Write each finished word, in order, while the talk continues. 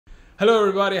Hello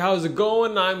everybody, how's it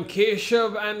going? I'm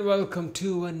Keshav and welcome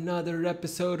to another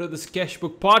episode of the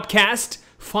SKESHBOOK Podcast.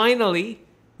 Finally,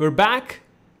 we're back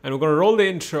and we're going to roll the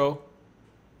intro.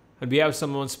 And we have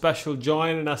someone special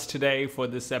joining us today for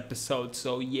this episode.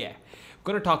 So yeah,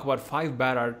 we're going to talk about 5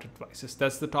 bad art advices.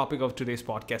 That's the topic of today's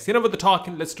podcast. Enough with the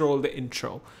talking, let's roll the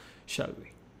intro, shall we?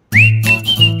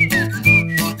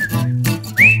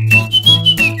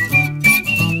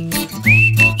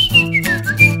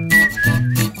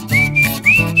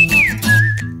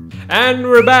 And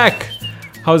we're back.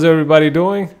 How's everybody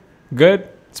doing? Good?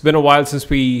 It's been a while since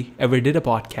we ever did a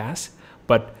podcast.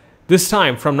 But this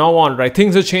time, from now on, right,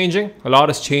 things are changing. A lot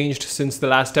has changed since the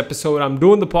last episode. I'm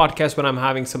doing the podcast when I'm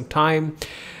having some time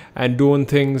and doing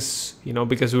things,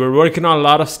 because we're working on a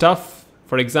lot of stuff.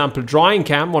 For example, Drawing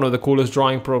Camp, one of the coolest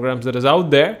drawing programs that is out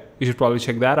there. You should probably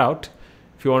check that out.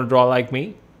 If you want to draw like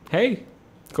me, hey,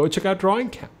 go check out Drawing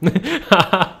Camp.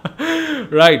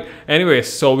 Right. Anyways,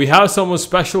 so we have someone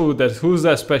special with us. Who's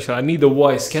that special? I need the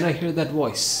voice. Can I hear that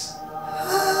voice?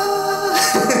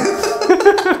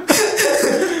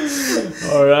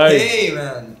 All right. Hey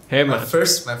man. Hey man. My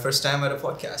first time at a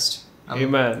podcast. Hey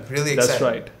man. Really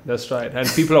excited. That's right. And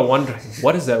people are wondering,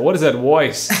 what is that? What is that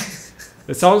voice?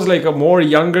 It sounds like a more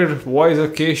younger voice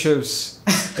of Keshav's,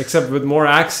 except with more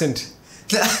accent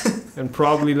and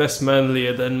probably less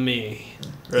manlier than me.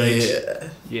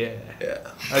 Right? Yeah.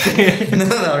 Okay. No,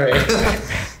 right.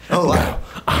 Oh wow.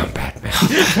 I'm Batman.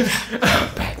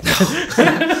 I'm Batman.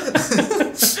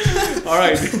 All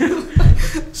right.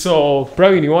 So,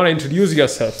 Praveen, you want to introduce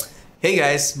yourself? Hey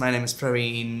guys, my name is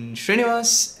Praveen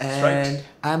Srinivas and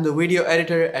I'm the video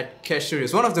editor at Kesh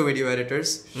Studios. One of the video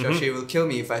editors. Shashi will kill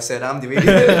me if I said I'm the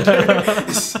video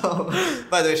editor. So,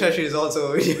 by the way, Shashi is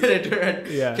also a video editor at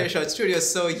Kesh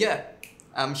Studios. So yeah,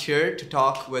 I'm here to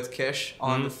talk with Kesh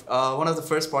on one of the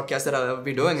first podcasts that I'll ever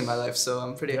be doing in my life. So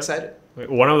I'm pretty excited.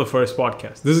 Wait, one of the first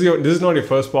podcasts. This is not your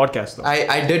first podcast though.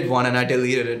 I did one and I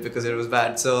deleted it because it was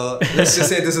bad. So let's just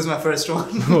say this is my first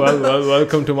one. well,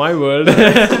 welcome to my world.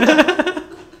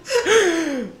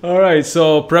 All right,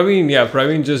 so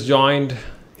Praveen just joined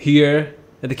here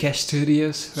at the Kesh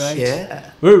Studios, right?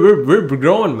 Yeah. We're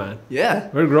growing, man. Yeah.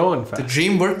 We're growing fast. The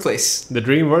dream workplace. The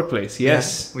dream workplace,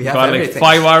 yes. Yeah, we have got everything.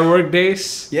 like 5-hour work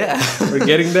days. Yeah. We're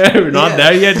getting there. We're not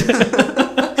there yet.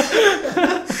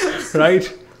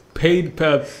 Right? Paid,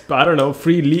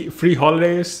 free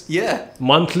holidays. Yeah.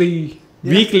 Monthly,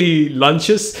 weekly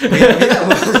lunches.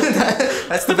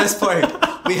 That's the best part.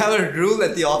 We have a rule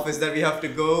at the office that we have to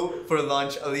go for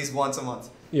lunch at least once a month.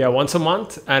 Yeah, once a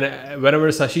month, and whenever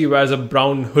Sashi wears a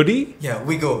brown hoodie,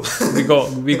 we go. we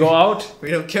go out. We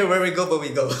don't care where we go, but we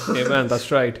go. Yeah, man,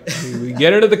 that's right. We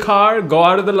get into the car, go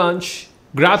out of the lunch,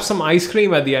 grab some ice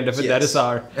cream at the end of it. Yes. That is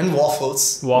our and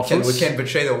waffles. We can't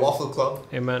betray the waffle club.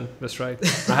 Amen. That's right.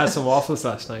 I had some waffles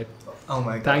last night. Oh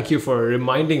my god! Thank you for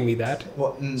reminding me that.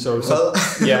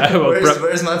 Yeah.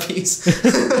 Where's my piece?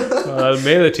 I'll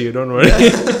mail it to you. Don't worry.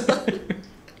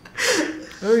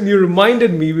 I mean, you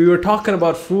reminded me. We were talking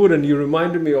about food, and you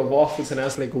reminded me of waffles. And I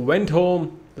was like, went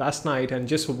home last night and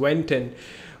just went and,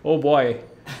 oh boy,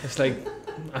 it's like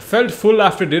I felt full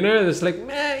after dinner. It's like,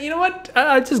 man, you know what?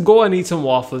 I'll just go and eat some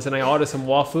waffles. And I ordered some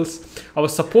waffles. I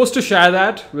was supposed to share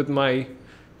that with my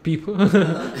people,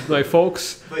 my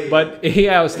folks, but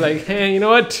I was like, hey, you know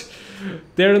what?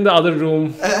 They're in the other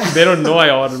room. They don't know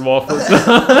I ordered waffles.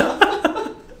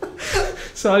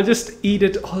 So I'll just eat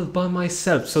it all by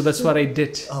myself. So that's what I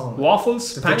did. Oh,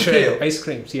 waffles, pancake, ice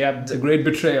creams. Yeah, the great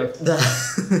betrayal.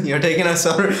 You're taking us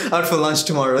out for lunch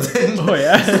tomorrow then. Oh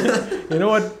yeah. You know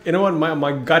what?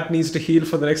 My gut needs to heal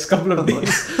for the next couple of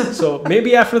days. So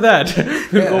maybe after that,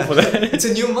 we'll go for that. It's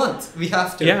a new month. We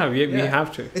have to. Yeah, we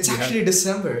have to. It's actually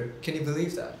December. Can you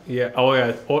believe that? Yeah. Oh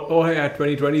yeah. Oh yeah.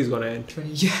 2020 is gonna end.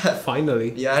 Yeah.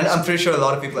 Finally. Yeah, and I'm pretty sure a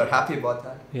lot of people are happy about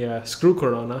that. Yeah. Screw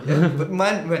Corona. Yeah, but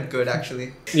mine went good actually.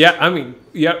 Yeah, I mean,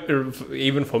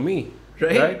 even for me,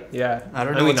 right? Yeah. I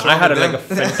don't know. I had a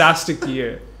fantastic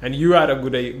year, and you had a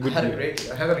good year. I had a great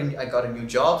year. I got a new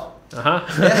job. Yeah.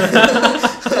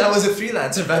 I was a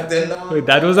freelancer back then. Wait,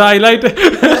 that was a highlight.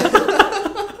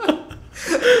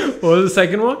 What was the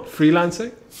second one?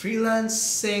 Freelancing.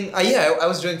 I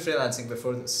was doing freelancing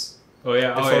before this. Oh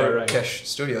yeah. Before right. Kesh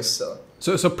Studios. So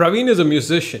Praveen is a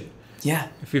musician. Yeah.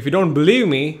 If you don't believe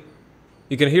me,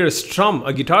 you can hear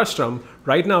a guitar strum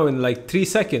right now in like 3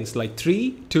 seconds. Like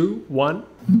 3, 2, 1.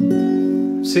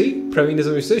 See, Praveen is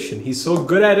a musician. He's so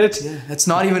good at it. Yeah, that's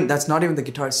not even the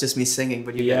guitar. It's just me singing.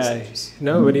 But you guys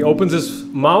when he opens his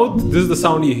mouth, this is the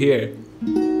sound you hear.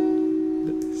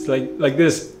 It's like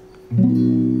this,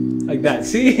 like that.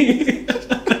 See.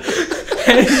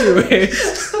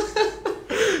 Anyways,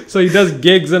 So he does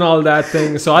gigs and all that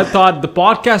thing. So I thought the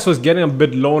podcast was getting a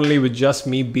bit lonely with just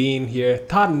me being here.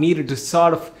 Thought I needed to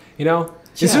sort of,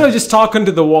 instead of just talking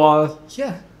to the wall,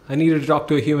 I needed to talk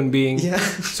to a human being. Yeah.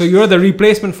 So you're the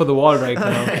replacement for the wall right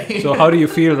now. Right. So how do you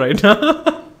feel right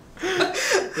now?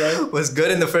 Right? Was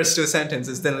good in the first 2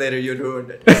 sentences, then later you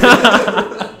ruined it.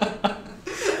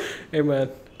 Hey man,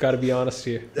 gotta be honest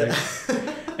here. Right?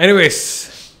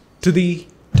 Anyways, to the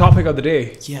topic of the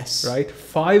day. Yes. Right?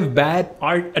 5 bad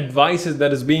art advices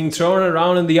that is being thrown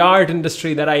around in the art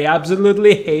industry that I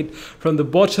absolutely hate from the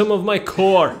bottom of my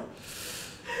core.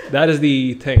 That is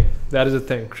the thing. That is the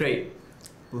thing. Great.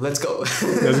 Let's go.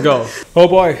 Let's go. Oh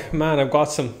boy, man, I've got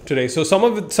some today. So some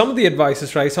of the advice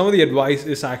is right. Some of the advice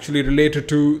is actually related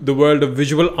to the world of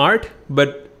visual art,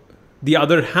 but the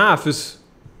other half is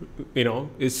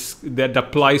that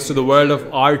applies to the world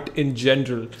of art in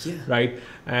general, right?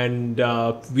 And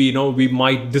we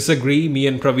might disagree. Me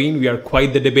and Praveen, we are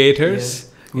quite the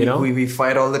debaters. We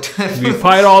fight all the time. We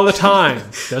fight all the time.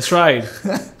 That's right.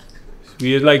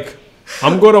 We are like,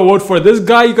 I'm gonna vote for this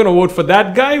guy. You're gonna vote for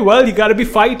that guy. Well, you gotta be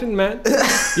fighting, man.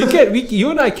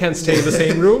 You and I can't stay in the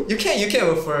same room. You can't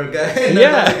vote for a guy.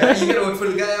 Yeah. You gotta vote for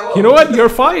the guy I want. You know what? You're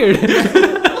fired.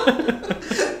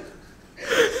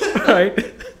 Right.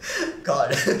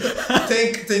 God, I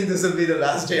think this will be the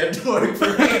last day at work for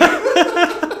me.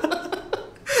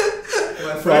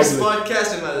 My first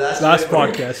podcast and my last day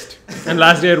podcast and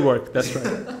last day at work. That's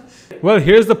right. Well,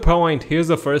 here's the point. Here's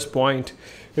the first point.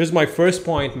 Here's my first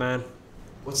point, man.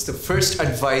 What's the first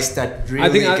advice that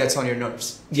really gets on your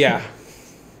nerves? Yeah.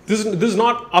 This is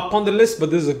not up on the list, but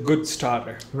this is a good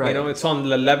starter. Right. It's on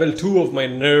the level 2 of my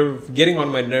getting on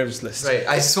my nerves list. Right.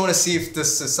 I just want to see if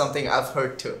this is something I've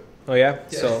heard too. Oh yeah?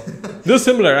 So this is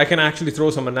similar. I can actually throw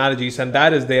some analogies, and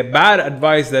that is the bad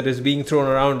advice that is being thrown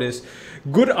around is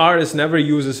good artists never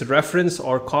uses reference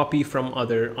or copy from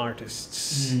other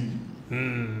artists.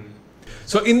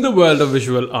 So in the world of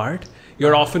visual art,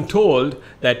 you're often told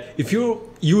that if you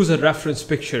use a reference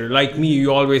picture, like me,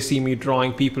 you always see me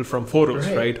drawing people from photos,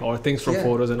 right? Or things from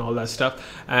photos and all that stuff.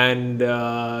 And,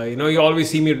 you always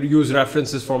see me use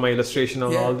references for my illustration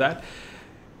and all that.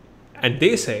 And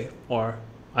they say, or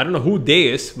I don't know who they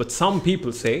is, but some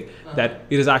people say that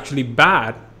it is actually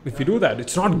bad if you do that.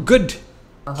 It's not good.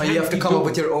 You have to come up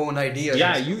with your own ideas.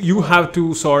 Yeah, you have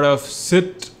to sort of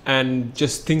sit and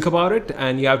just think about it,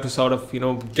 and you have to sort of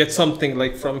get something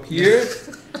like from here,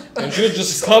 and you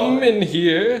just come in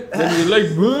here, then you're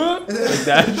like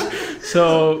that.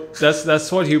 So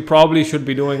that's what you probably should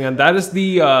be doing, and that is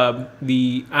the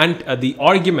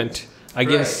argument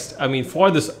against. I mean,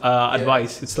 for this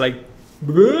advice, it's like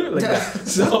that.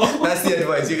 So that's the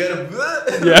advice. You gotta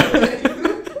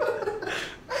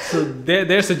So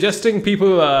they're suggesting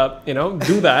people,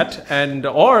 do that and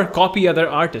or copy other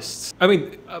artists. I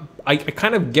mean, I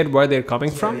kind of get where they're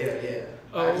coming from.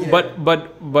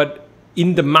 But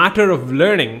in the matter of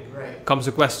learning comes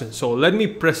a question. So let me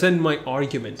present my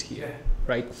argument here,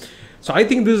 right? So I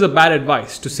think this is a bad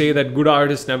advice to say that good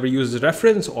artists never use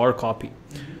reference or copy.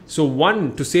 So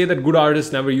one, to say that good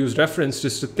artists never use reference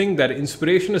is to think that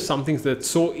inspiration is something that's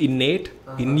so innate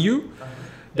in you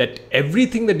that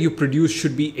everything that you produce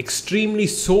should be extremely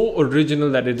so original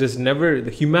that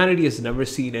the humanity has never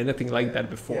seen anything like that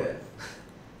before.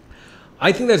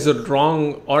 I think that's a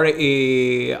wrong or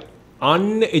a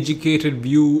uneducated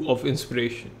view of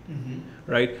inspiration,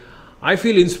 right? I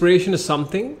feel inspiration is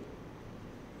something,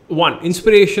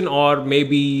 inspiration or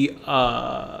maybe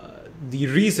the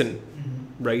reason,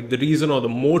 right? The reason or the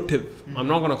motive. I'm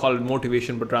not going to call it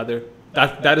motivation, but rather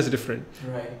that is different.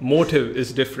 Right. Motive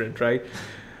is different, right?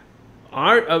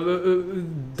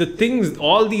 The things,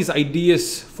 all these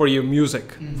ideas for your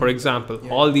music, for example,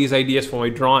 all these ideas for my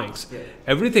drawings,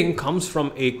 everything comes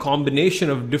from a combination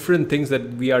of different things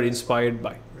that we are inspired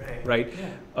by, right?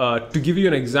 To give you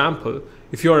an example,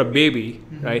 if you're a baby,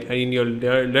 right, and you're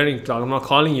learning to talk, I'm not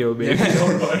calling you a baby.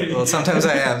 Don't worry. Well, sometimes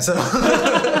I am, so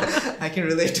I can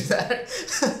relate to that.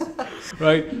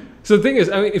 Right. So the thing is,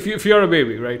 I mean, if you're a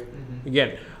baby, right,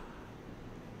 again,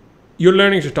 you're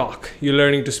learning to talk, you're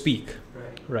learning to speak,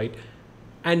 right?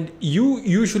 And you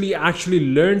usually actually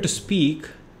learn to speak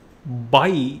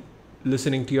by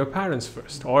listening to your parents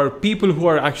first, or people who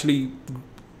are actually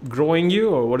growing you,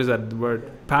 or what is that the word,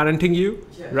 parenting you,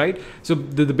 right? So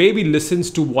the baby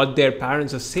listens to what their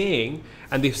parents are saying,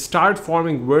 and they start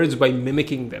forming words by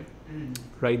mimicking them,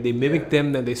 right? They mimic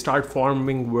them, then they start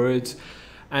forming words,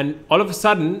 and all of a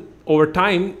sudden, over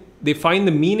time, they find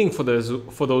the meaning for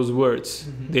those words.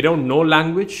 They don't know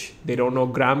language, they don't know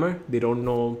grammar, they don't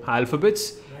know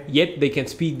alphabets, yet they can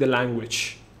speak the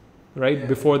language, right?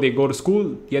 Before they go to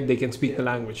school, yet they can speak the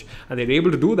language. And they're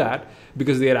able to do that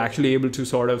because they are actually able to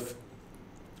sort of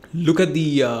look at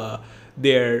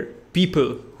their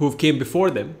people who came before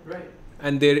them,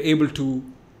 and they're able to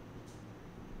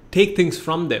take things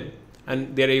from them,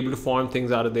 and they're able to form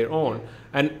things out of their own.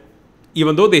 And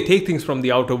even though they take things from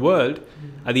the outer world,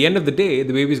 at the end of the day,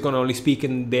 the baby's going to only speak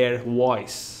in their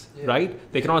voice, right?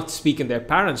 They cannot speak in their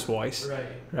parents' voice,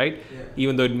 right?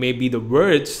 Even though it may be the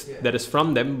words that is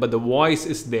from them, but the voice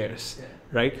is theirs,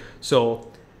 right? So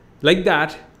like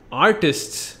that,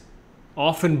 artists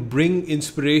often bring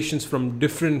inspirations from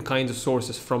different kinds of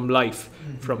sources, from life,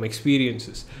 from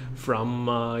experiences, from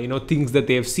things that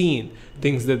they have seen,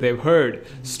 things that they've heard,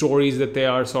 stories that they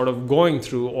are sort of going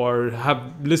through or have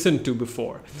listened to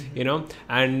before,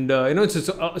 and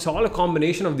it's all a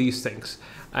combination of these things,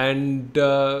 and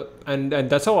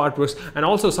that's how art works. And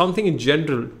also something in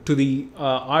general to the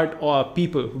art or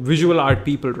people, visual art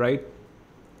people, right?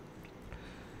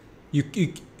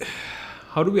 You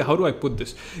how do I put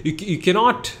this? You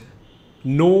cannot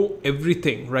know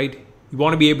everything, right? You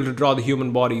want to be able to draw the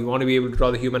human body. You want to be able to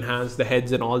draw the human hands, the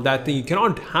heads, and all that thing. You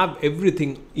cannot have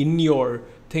everything in your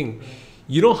thing.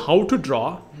 You know how to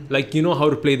draw, like you know how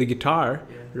to play the guitar,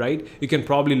 right? You can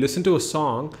probably listen to a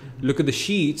song, look at the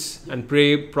sheets, and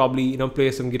play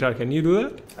some guitar. Can you do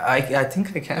that? I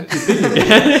think I can.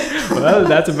 Well,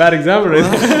 that's a bad example,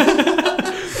 right?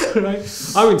 Right?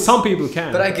 I mean, some people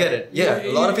can. But I get it. Yeah,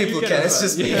 a lot of people can. It's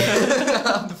just me.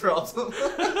 I'm the problem.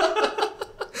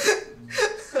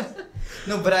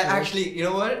 No, but I actually, you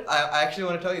know what? I actually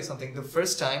want to tell you something. The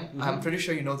first time, I'm pretty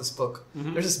sure you know this book.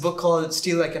 There's this book called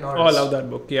Steal Like an Artist. Oh, I love that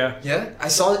book. Yeah. Yeah? I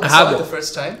saw it the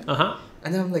first time.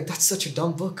 And then I'm like, that's such a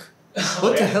dumb book.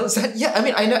 What the hell is that? Yeah, I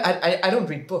mean, I know I don't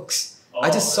read books. I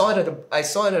just saw it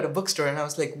at a bookstore and I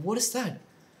was like, what is that?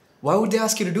 Why would they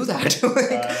ask you to do that?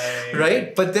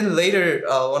 Right? But then later,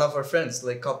 one of our friends,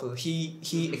 couple,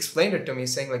 he explained it to me,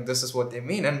 saying this is what they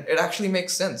mean, and it actually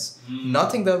makes sense.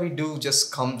 Nothing that we do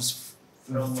just comes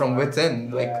from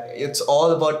within. It's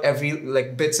all about every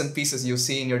bits and pieces you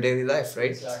see in your daily life,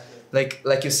 right? Exactly.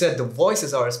 Like you said, the voice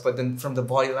is ours, but then from the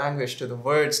body language to the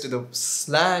words to the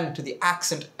slang to the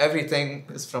accent, everything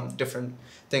is from different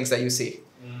things that you see.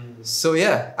 So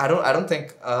yeah, I don't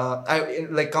think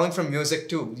coming from music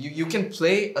too, you can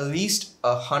play at least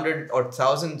 100 or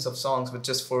thousands of songs with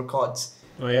just 4 chords.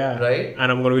 Oh yeah, right.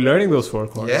 And I'm going to be learning those 4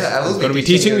 chords. Yeah, I will going to be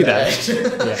teaching me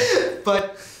that.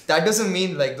 But that doesn't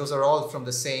mean those are all from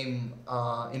the same.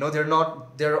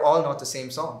 They're all not the same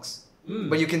songs.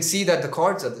 But you can see that the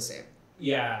chords are the same.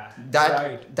 Yeah,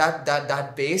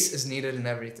 that bass is needed in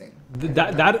everything.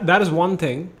 That is one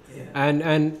thing.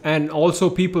 And also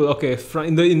people,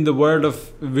 in the world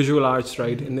of visual arts,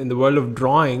 right, in the world of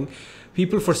drawing,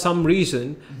 people for some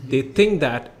reason they think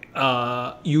that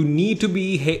you need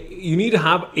to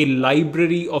have a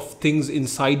library of things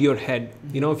inside your head.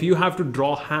 If you have to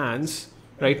draw hands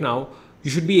right now, you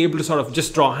should be able to sort of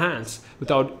just draw hands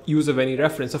without use of any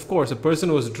reference. Of course, a person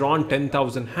who has drawn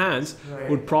 10,000 hands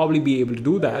would probably be able to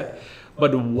do that.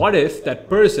 But what if that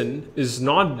person is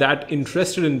not that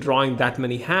interested in drawing that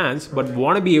many hands, but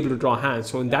want to be able to draw hands?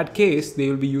 So in that case, they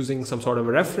will be using some sort of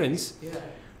a reference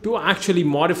to actually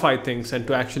modify things and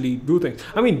to actually do things.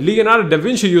 I mean, Leonardo da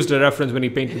Vinci used a reference when he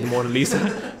painted the Mona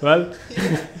Lisa. Well,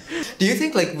 do you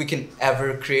think we can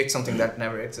ever create something that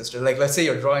never existed? Let's say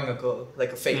you're drawing a girl, a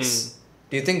face.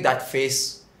 Do you think that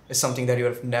face is something that you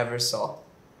have never saw?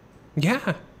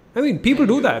 Yeah, I mean, people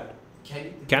do that.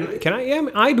 Can I? Yeah,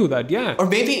 I do that. Yeah. Or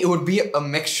maybe it would be a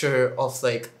mixture of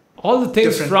all the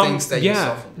things different from things that you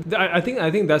saw. I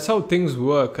think that's how things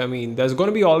work. I mean, there's going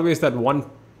to be always that one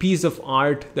piece of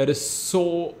art that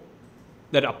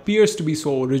appears to be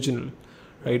so original,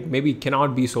 right? Maybe it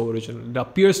cannot be so original. It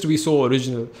appears to be so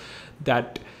original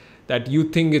that you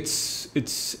think it's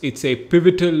a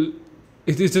pivotal.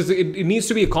 It needs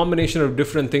to be a combination of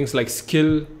different things like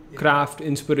skill, craft,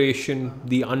 inspiration,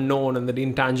 the unknown and the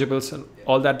intangibles and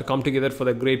all that to come together for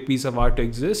the great piece of art to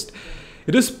exist.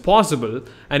 It is possible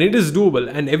and it is doable,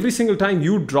 and every single time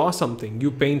you draw something, you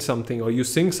paint something or you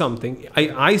sing something,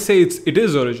 I say it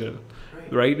is original,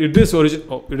 right? It is original.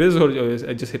 Oh, it is original.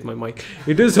 I just hit my mic.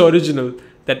 It is original.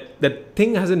 That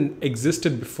thing hasn't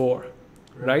existed before,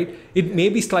 right? It may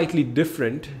be slightly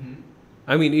different.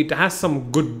 I mean, it has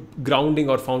some good grounding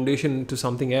or foundation to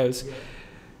something else.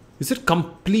 Is it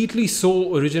completely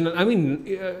so original? I mean,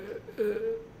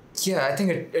 yeah, I think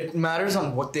it matters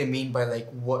on what they mean by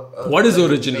what is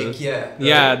original?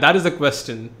 Yeah, that is the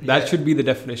question. That should be the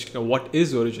definition of what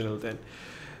is original then.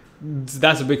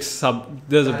 That's a big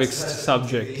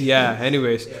subject. Yeah.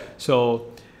 Anyways,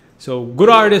 so good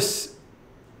artists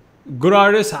good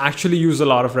artists actually use a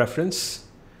lot of reference,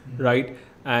 right?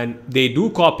 And they do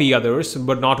copy others,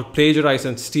 but not to plagiarize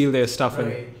and steal their stuff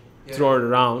and throw it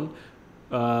around,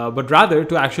 but rather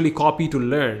to actually copy to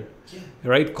learn.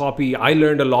 Right? Copy. I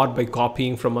learned a lot by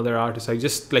copying from other artists. I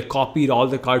just like copied all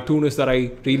the cartoonists that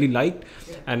I really liked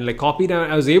and like copied,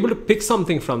 and I was able to pick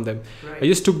something from them. I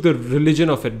just took the religion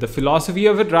of it, the philosophy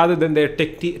of it, rather than their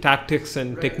tactics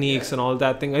and techniques and all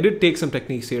that thing. I did take some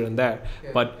techniques here and there,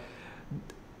 but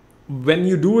when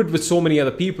you do it with so many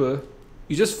other people,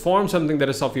 you just form something that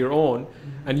is of your own,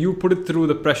 and you put it through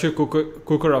the pressure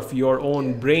cooker of your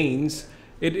own brains.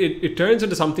 It turns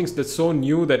into something that's so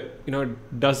new that, you know,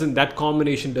 that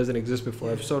combination doesn't exist before.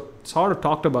 I've sort of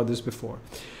talked about this before.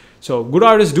 So good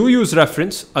artists do use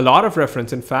reference, a lot of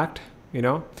reference, in fact, you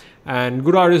know, and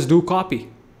good artists do copy,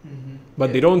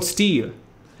 but they don't steal.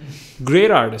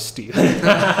 Great artists steal. Is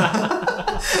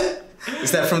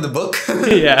that from the book?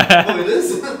 Yeah. Oh, it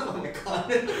is? Oh my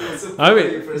god. I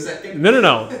mean, For a second.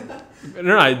 no.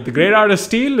 The great artists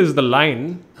steal is the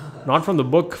line. Not from the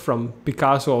book, from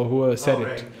Picasso or whoever said it.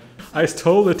 Right. I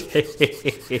stole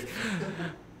it.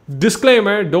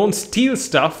 Disclaimer, don't steal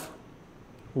stuff,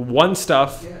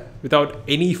 without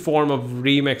any form of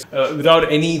remix,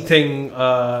 without anything,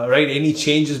 any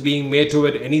changes being made to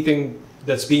it, anything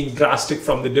that's being drastic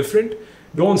from the different.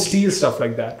 Don't steal stuff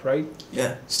like that, right?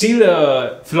 Yeah. Steal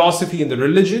the philosophy and the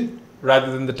religion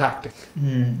rather than the tactic.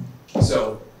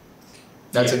 So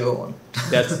That's a good one.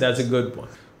 that's a good one.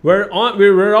 We're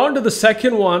on to the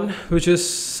second one, which is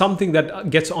something that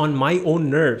gets on my own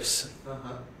nerves,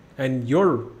 and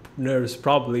your nerves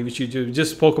probably, which you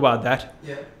just spoke about that,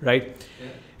 right? Yeah.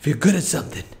 If you're good at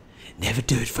something, never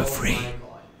do it for free.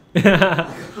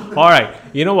 All right,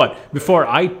 you know what? Before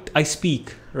I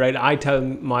speak, right? I tell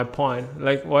my point.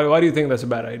 Like, why do you think that's a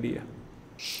bad idea?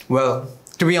 Well,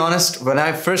 to be honest, when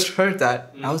I first heard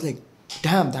that, I was like,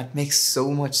 damn, that makes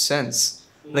so much sense.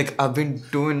 Like, I've been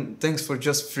doing things for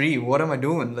just free. What am I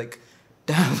doing? Like,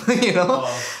 damn, you know?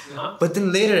 But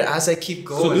then later, as I keep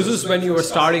going... So this is when you were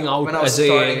starting out when I was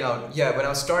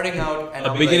starting out, and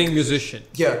a beginning musician.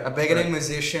 Yeah, a beginning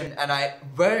musician. And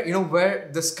where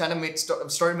this kind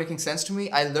of started making sense to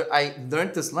me, I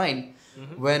learned this line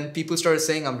when people started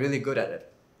saying I'm really good at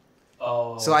it.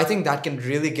 So I think that can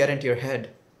really get into your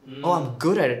head. Oh, I'm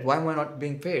good at it. Why am I not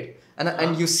being paid?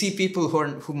 And you see people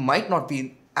who might not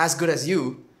be as good as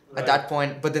you at that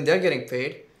point, but then they're getting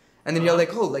paid, and then you're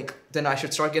like, oh, like then I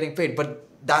should start getting paid. But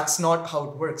that's not how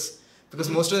it works, because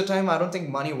most of the time I don't think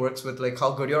money works with like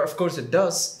how good you are. Of course it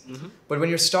does, but when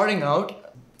you're starting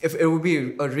out, if it would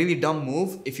be a really dumb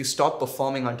move if you stop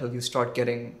performing until you start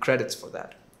getting credits for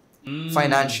that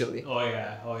financially. Oh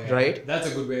yeah. Right?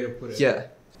 That's a good way to put it. Yeah.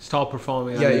 Stop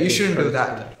performing. Yeah, you shouldn't do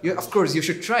that. Of course, you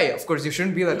should try. Of course, you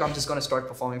shouldn't be like, I'm just going to start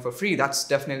performing for free. That's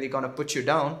definitely going to put you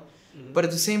down. But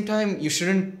at the same time, you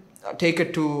shouldn't take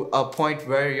it to a point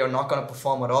where you're not going to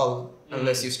perform at all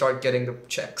unless you start getting the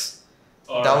checks.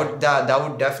 That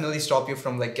would definitely stop you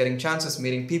from like getting chances,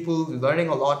 meeting people, learning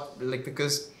a lot. Like,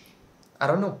 because I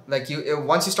don't know, like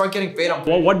once you start getting paid,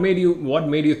 what made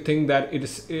you think that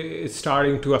it's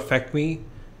starting to affect me?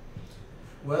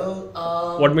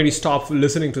 Well, what made you stop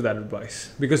listening to that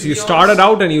advice? Because you started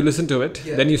out and you listened to it,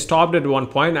 then you stopped at one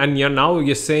point, and now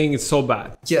you're saying it's so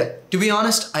bad. Yeah, to be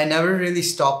honest, I never really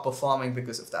stopped performing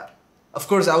because of that. Of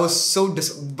course, I was so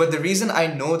but the reason I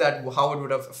know that how it would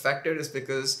have affected is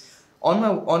because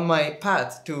on my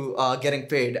path to getting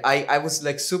paid, I was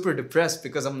like super depressed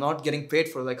because I'm not getting paid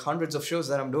for like hundreds of shows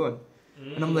that I'm doing.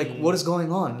 And I'm like, what is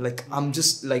going on? Like, I'm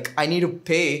just like, I need to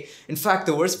pay. In fact,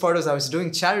 the worst part was I was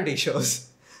doing charity shows.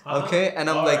 Okay, and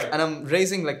I'm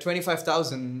raising like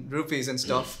 25,000 rupees and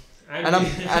stuff, and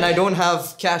I don't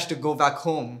have cash to go back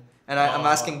home, and I'm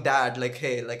asking dad like,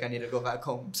 hey, like I need to go back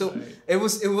home. So it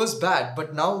was bad.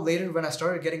 But now later when I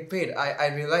started getting paid, I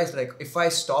realized like if I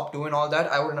stopped doing all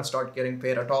that, I wouldn't have started getting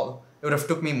paid at all. It would have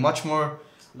took me much more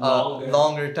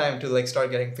longer time to like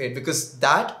start getting paid, because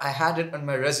that I had it on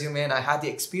my resume and I had the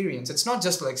experience. It's not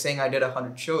just like saying I did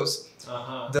 100 shows.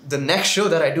 The next show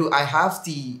that I do, I have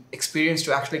the experience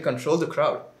to actually control the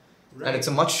crowd, and it's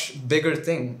a much bigger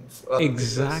thing.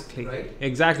 Exactly. Right?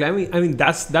 Exactly. I mean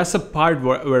that's a part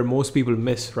where most people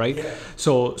miss, right? Yeah.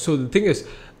 So the thing is,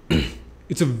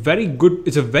 it's a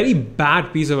very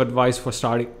bad piece of advice for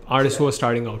artists who are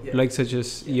starting out, like such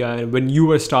as when you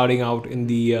were starting out in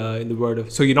the world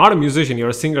of. So you're not a musician, you're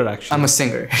a singer actually. I'm a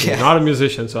singer. You're not a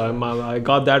musician, so I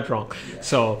got that wrong. Yeah.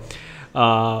 So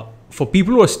for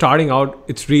people who are starting out,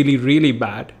 it's really, really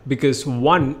bad because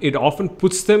one, it often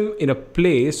puts them in a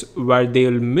place where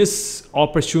they'll miss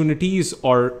opportunities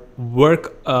or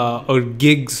work or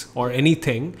gigs or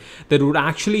anything that would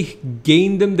actually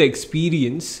gain them the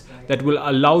experience that will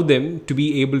allow them to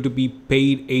be able to be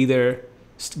paid, either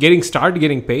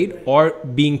getting paid or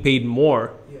being paid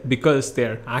more because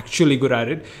they're actually good at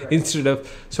it instead of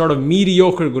sort of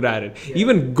mediocre good at it.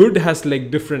 Even good has like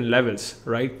different levels,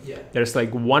 right? There's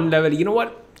like one level, you know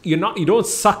what, you don't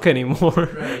suck anymore,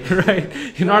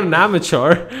 right? You're not an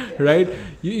amateur, right?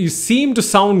 You seem to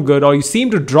sound good or you seem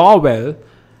to draw well.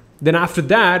 Then after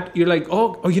that you're like,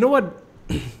 oh, you know what,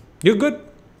 you're good,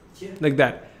 like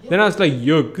that. Then I was like,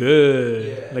 you're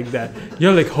good, like that.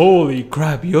 You're like, holy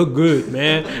crap, you're good,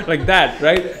 man, like that,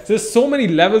 right? There's so many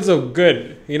levels of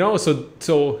good, you know.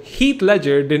 So Heath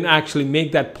Ledger didn't actually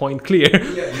make that point clear.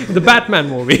 The Batman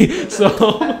movie.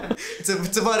 So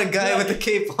it's about a guy with a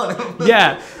cape on him.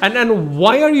 Yeah, and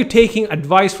why are you taking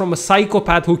advice from a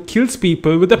psychopath who kills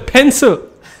people with a pencil?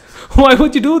 Why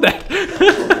would you do that?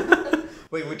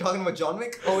 Wait, we're talking about John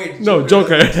Wick? Oh wait, no,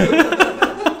 Joker.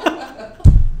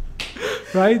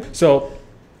 Right? So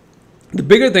the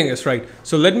bigger thing is, right,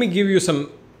 so let me give you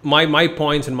some my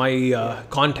points and my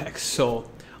context. So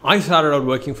I started out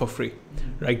working for free,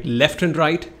 right? Left and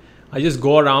right. I just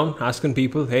go around asking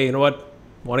people, hey, you know what,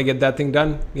 want to get that thing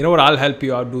done? You know what, I'll help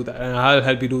you out do that, and I'll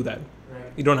help you do that.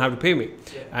 You don't have to pay me.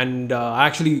 And I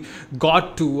actually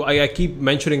got to, I keep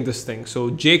mentioning this thing. So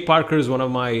Jake Parker is one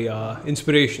of my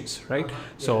inspirations, right?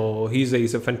 So he's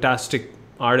a fantastic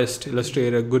artist,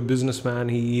 illustrator, good businessman.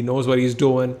 He knows what he's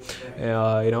doing, you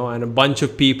know, and a bunch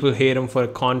of people hate him for a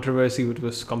controversy which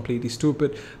was completely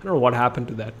stupid. I don't know what happened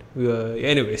to that.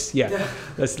 Anyways,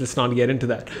 let's not get into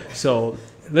that. So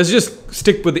let's just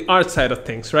stick with the art side of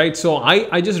things, right? So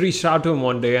I just reached out to him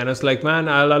one day and I was like, man,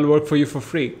 I'll work for you for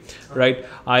free, right?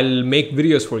 I'll make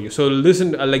videos for you. So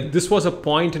listen, like this was a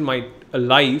point in my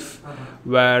life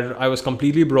where I was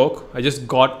completely broke. I just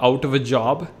got out of a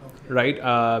job.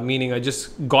 Right? Meaning I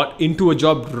just got into a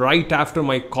job right after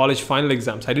my college final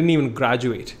exams. I didn't even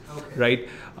graduate, right?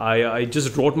 I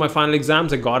just wrote my final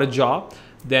exams. I got a job.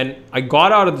 Then I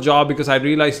got out of the job because I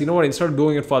realized, you know what, instead of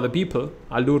doing it for other people,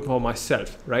 I'll do it for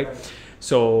myself, right?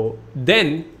 So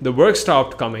then the work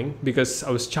stopped coming because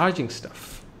I was charging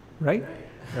stuff, right?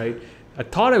 I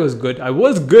thought I was good. I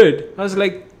was good. I was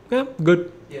like, yeah,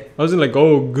 good. I wasn't like,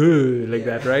 oh, good, like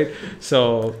that, right?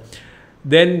 So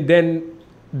then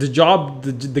the job,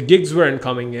 the gigs weren't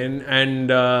coming in, and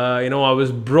you know, I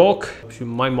was broke.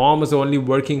 My mom was the only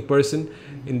working person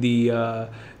in the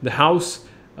house,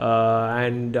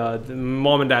 and the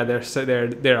mom and dad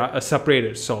they're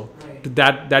separated. So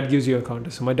that gives you a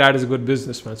context. So my dad is a good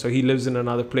businessman, so he lives in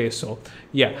another place. So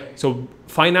so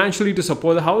financially to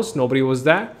support the house, nobody was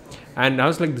there, and I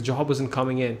was like, the job wasn't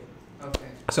coming in.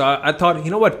 So I thought,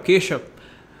 you know what, Keshav,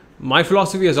 my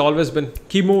philosophy has always been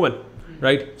keep moving.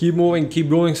 Right? Keep moving, keep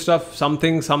doing stuff.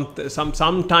 Sometimes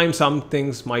some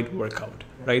things might work out,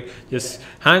 right? Just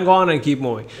hang on and keep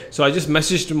moving. So I just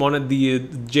messaged him on the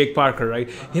Jake Parker, right?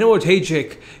 You know what? Hey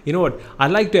Jake, you know what? I'd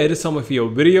like to edit some of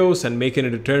your videos and make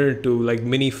it a turn to like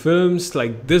mini films,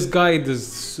 like this guy,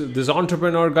 this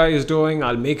entrepreneur guy is doing.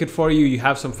 I'll make it for you. You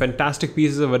have some fantastic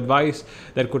pieces of advice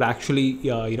that could actually,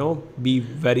 you know, be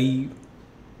very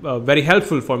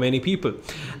helpful for many people.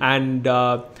 And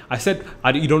I said,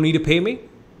 you don't need to pay me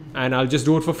and I'll just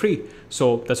do it for free.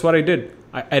 So that's what I did.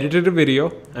 I edited a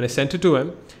video and I sent it to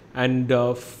him. And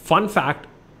fun fact,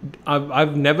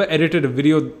 I've never edited a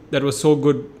video that was so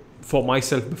good for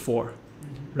myself before,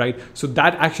 right? So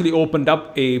that actually opened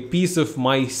up a piece of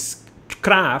my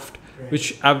craft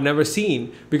which I've never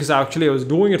seen, because I was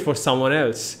doing it for someone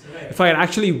else. If I had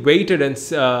actually waited and,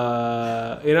 you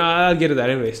know, I'll get to that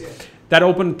anyways. That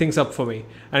opened things up for me.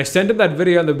 And I sent him that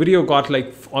video, and the video got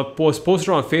like posted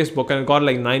on Facebook, and it got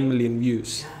like 9 million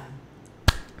views.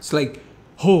 It's like,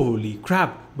 holy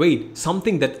crap, wait,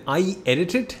 something that I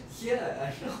edited? Yeah,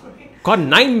 I know, right? Got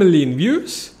 9 million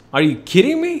views? Are you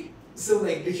kidding me? So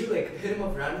like, did you like hit him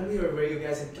up randomly, or were you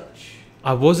guys in touch?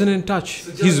 I wasn't in touch.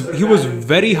 So he was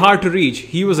very hard to reach.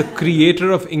 He was a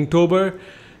creator of Inktober.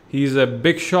 He's a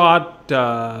big shot,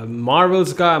 Marvel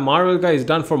guy. He's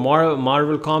done for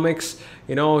Marvel comics.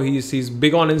 You know, he's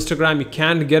big on Instagram. You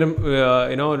can't get him,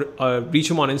 you know,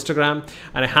 reach him on Instagram.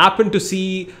 And I happened to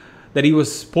see that he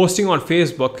was posting on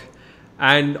Facebook.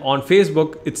 And on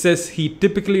Facebook, it says he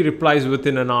typically replies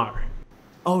within an hour.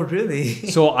 Oh, really?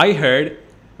 So I heard,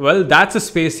 Well, that's a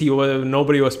space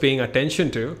nobody was paying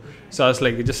attention to. So I was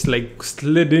like, just like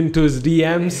slid into his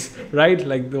DMs, right?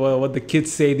 Like what the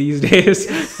kids say these days.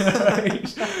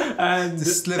 Right? And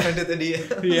just slip into the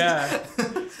DM. Yeah.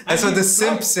 That's what the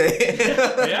simps say,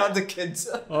 not the kids.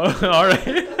 Oh, all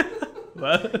right.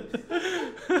 Well.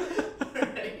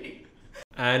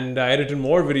 And I edited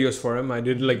more videos for him. I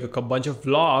did like a bunch of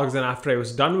vlogs, and after I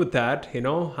was done with that,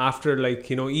 after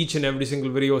each and every single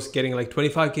video was getting like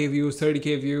 25k views,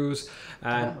 30k views,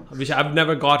 and which I've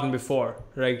never gotten before,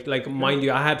 right? Like, mind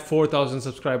you, I had 4,000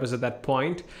 subscribers at that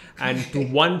point, and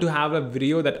to have a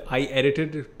video that I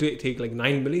edited to take like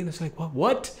 9 million, it's like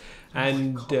what?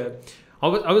 And I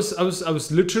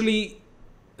was literally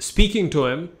speaking to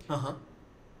him.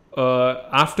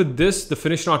 After this, the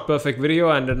Finish Not Perfect video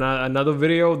and another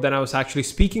video, then I was actually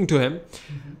speaking to him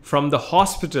from the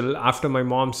hospital after my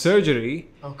mom's surgery.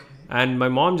 Okay. And my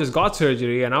mom just got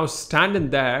surgery, and I was standing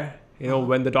there,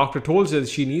 when the doctor told her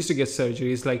she needs to get surgery.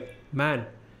 He's like, man,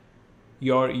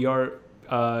 you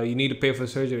need to pay for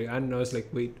surgery. And I was like,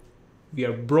 wait, we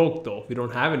are broke though. We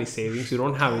don't have any savings. We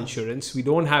don't have insurance. We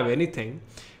don't have anything.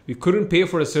 We couldn't pay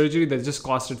for a surgery that just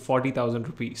costed 40,000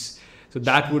 rupees. So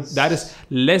that is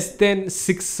less than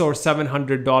 $600 or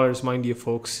 $700, mind you,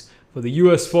 folks, for the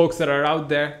US folks that are out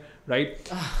there,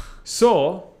 right?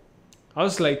 So I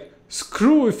was like,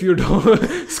 screw if you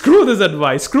don't, screw this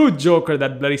advice, screw Joker,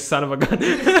 that bloody son of a gun.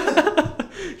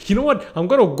 You know what? I'm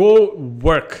gonna go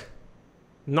work,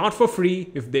 not for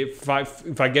free. If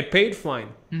I get paid, fine.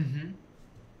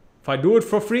 If I do it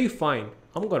for free, fine.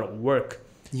 I'm gonna work.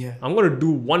 Yeah. I'm going to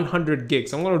do 100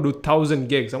 gigs. I'm going to do 1,000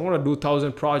 gigs. I'm going to do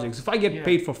 1,000 projects. If I get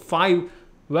paid for 5,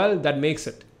 well, that makes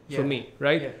it for me,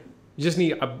 right? You just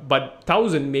need, but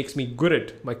 1,000 makes me good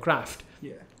at my craft.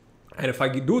 Yeah. And if I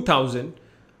do 1,000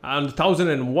 and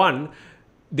 1,001,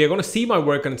 they're going to see my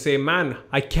work and say, man,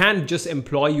 I can't just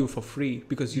employ you for free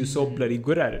because you're so bloody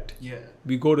good at it. Yeah.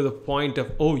 We go to the point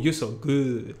of, oh, you're so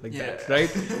good, like that,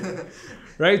 right?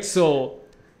 Right? So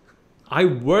I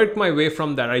worked my way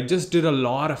from that. I just did a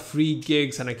lot of free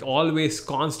gigs, and I always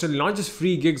constantly, not just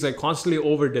free gigs, I constantly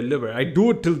over deliver. I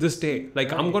do it till this day.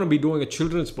 Like I'm going to be doing a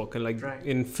children's book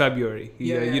in February.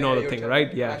 You know the thing,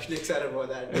 right? Yeah. I'm actually excited about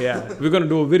that. Yeah. We're going to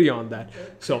do a video on that.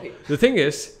 So the thing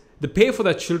is, the pay for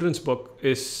that children's book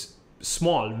is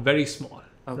small, very small,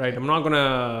 right? I'm not going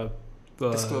to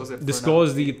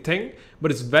disclose the thing, but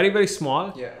it's very, very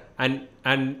small. Yeah. And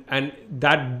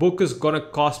that book is going to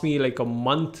cost me like a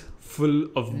month full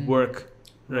of work,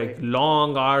 like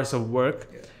long hours of work,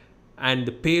 and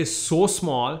the pay is so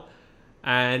small,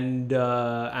 and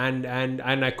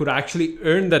I could actually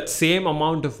earn that same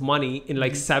amount of money in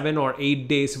like 7 or 8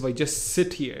 days if I just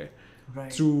sit here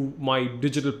through my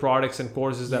digital products and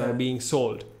courses that are being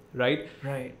sold, right?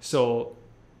 So,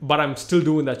 but I'm still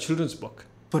doing that children's book.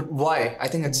 But why? I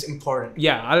think it's important.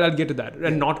 Yeah, I'll get to that.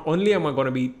 And not only am I going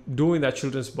to be doing that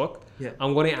children's book,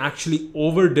 I'm going to actually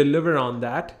over deliver on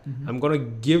that. I'm going to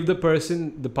give the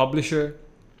person, the publisher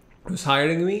who's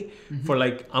hiring me for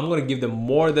I'm going to give them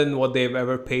more than what they've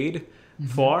ever paid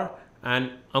for,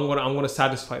 and I'm going to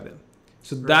satisfy them.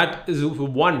 So that is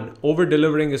one. Over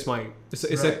delivering is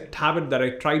it's a habit that I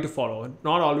try to follow.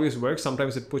 Not always works.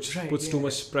 Sometimes it puts too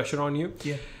much pressure on you.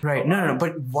 Yeah. Right. No.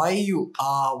 But why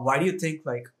do you think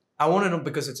I want to know,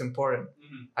 because it's important.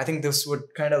 I think this would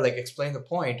kind of explain the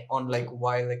point on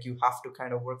why you have to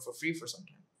kind of work for free for some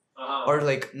time, or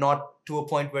not to a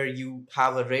point where you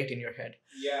have a rate in your head.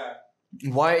 Yeah.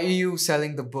 Why are you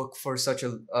selling the book for such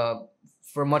a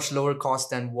for much lower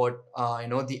cost than what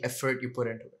the effort you put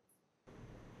into it?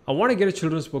 I want to get a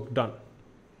children's book done.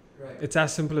 Right. It's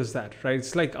as simple as that, right?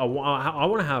 It's like I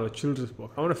want to have a children's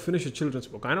book. I want to finish a children's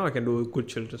book. I know I can do a good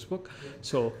children's book.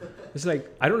 So it's like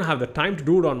I don't have the time to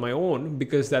do it on my own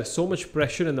because there's so much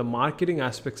pressure in the marketing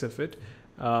aspects of it.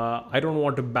 I don't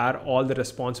want to bear all the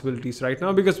responsibilities right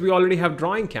now because we already have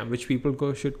Drawing Camp, which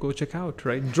people should go check out,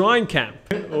 right? Drawing Camp.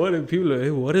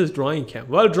 What is Drawing Camp?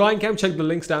 Well, Drawing Camp, check the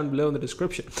links down below in the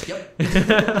description.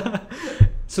 Yep.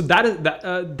 So that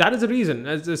is the reason.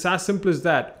 It's as simple as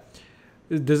that.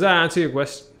 Does that answer your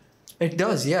question? It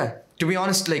does, yeah. To be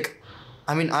honest,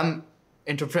 I'm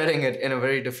interpreting it in a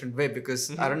very different way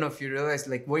because I don't know if you realize,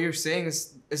 what you're saying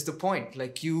is the point.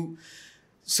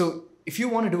 So if you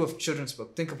want to do a children's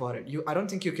book, think about it. I don't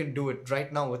think you can do it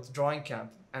right now with Drawing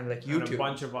Camp and YouTube. And a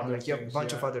bunch of other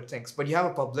things. Of other things. But you have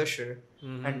a publisher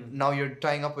and now you're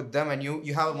tying up with them and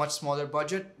you have a much smaller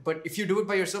budget. But if you do it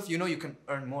by yourself, you can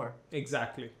earn more.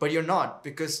 Exactly. But you're not,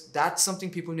 because that's something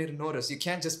people need to notice. You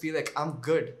can't just be like, I'm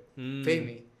good, pay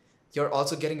me. You're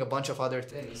also getting a bunch of other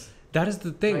things. That is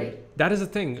the thing. Right? That is the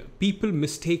thing. People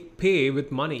mistake pay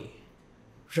with money.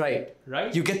 Right.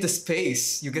 Right? You get the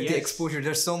space, you get the Yes. exposure.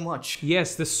 There's so much.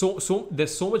 Yes, there's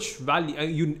so much value.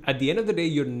 And you, at the end of the day,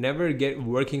 you're never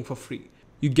working for free.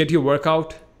 You get your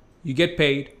workout, you get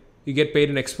paid. You get paid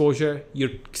in exposure,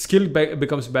 your skill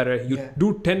becomes better. You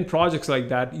do 10 projects like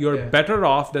that, you're better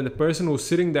off than the person who's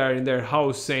sitting there in their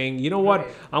house saying, you know what,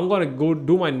 I'm going to go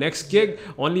do my next gig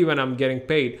only when I'm getting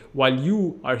paid. While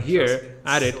you are here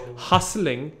at it,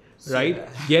 hustling, right?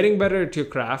 Getting better at your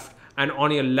craft. And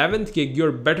on your 11th gig,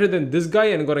 you're better than this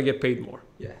guy and going to get paid more.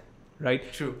 Yeah. Right?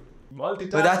 True. But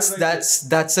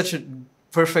that's such a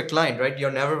perfect line, right?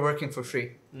 You're never working for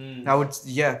free. I would,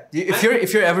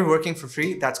 if you're ever working for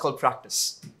free, that's called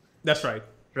practice. That's right.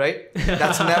 Right?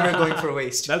 That's never going for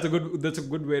waste. That's a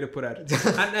good way to put it.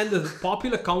 And the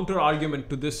popular counter argument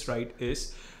to this, right,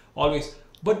 is always,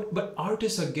 but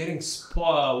artists are getting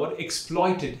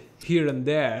exploited here and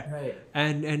there, right?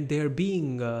 And they're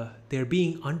being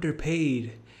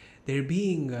underpaid. They're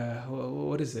being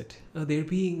what is it? They're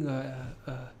being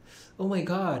oh my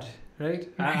God, right?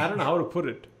 I don't know how to put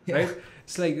it. Right?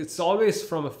 It's like it's always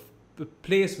from a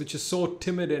place which is so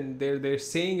timid, and they're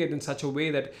saying it in such a way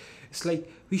that it's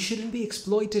like we shouldn't be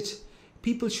exploited.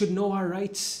 People should know our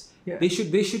rights. Yeah. They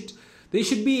should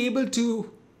be able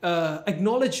to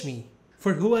acknowledge me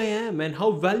for who I am and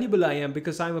how valuable I am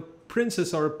because I'm a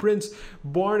princess or a prince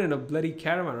born in a bloody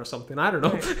caravan or something. I don't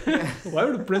know. Why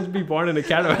would a prince be born in a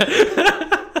caravan?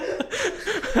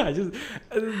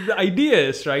 The idea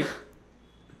is, right,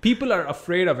 people are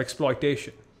afraid of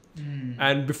exploitation.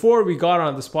 And before we got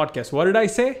on this podcast, what did I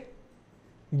say?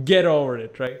 Get over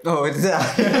it, right? Oh, it's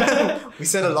that. We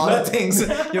said a lot of things.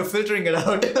 You're filtering it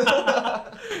out.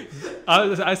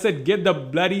 I said, get the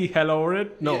bloody hell over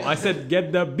it. No, I said,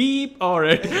 get the beep over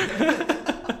it.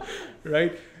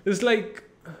 Right? It's like,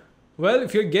 well,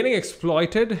 if you're getting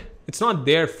exploited, it's not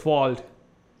their fault.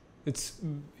 It's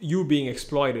you being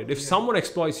exploited. If someone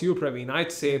exploits you, Praveen,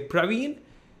 I'd say, Praveen,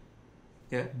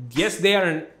 yes,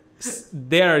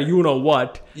 they are you know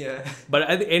what. Yeah. But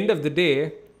at the end of the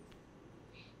day,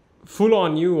 full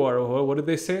on you, or what did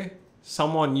they say?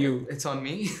 Some on you. It's on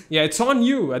me. Yeah, it's on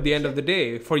you at the end of the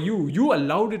day. For you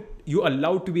allowed it. You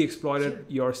allowed to be exploited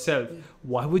yourself.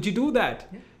 Why would you do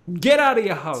that? Get out of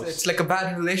your house. It's like a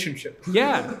bad relationship.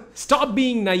 Yeah. Stop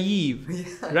being naive.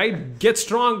 Right? Get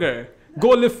stronger. Go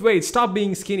lift weights. Stop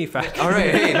being skinny fat. All right.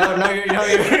 Hey, now you're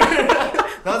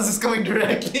now this is coming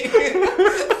directly.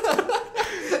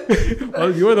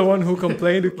 Well, you're the one who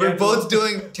complained. We're both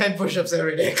doing 10 push-ups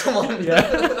every day. Come on.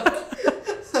 Yeah.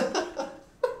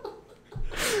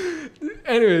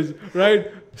 Anyways,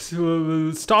 right? So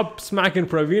we'll stop smacking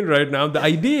Praveen right now. The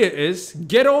idea is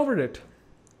get over it.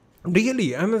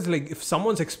 Really, I mean, like if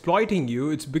someone's exploiting you,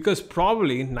 it's because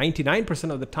probably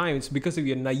 99% of the time it's because of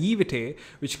your naivete,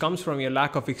 which comes from your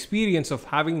lack of experience of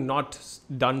having not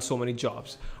done so many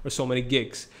jobs or so many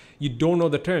gigs. You don't know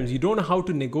the terms. You don't know how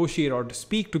to negotiate or to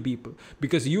speak to people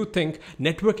because you think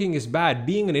networking is bad.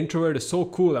 Being an introvert is so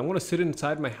cool. I'm going to sit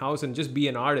inside my house and just be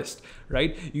an artist,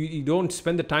 right? You don't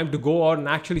spend the time to go out and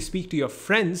actually speak to your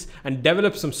friends and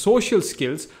develop some social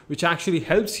skills, which actually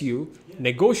helps you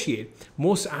negotiate.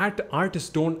 Most artists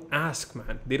don't ask,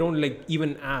 man. They don't like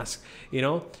even ask, you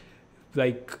know,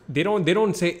 like they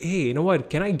don't say, hey, you know what?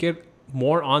 Can I get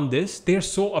more on this? They're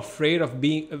so afraid of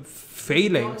being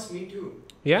failing. Me too.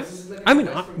 Yeah, like I mean,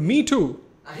 me too.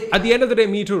 At the end of the day,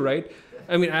 me too, right?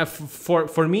 I mean,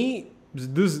 for me,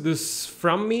 this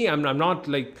from me, I'm not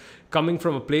like coming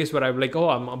from a place where I'm like,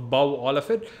 oh, I'm above all of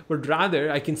it, but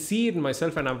rather I can see it in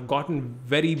myself, and I've gotten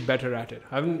very better at it.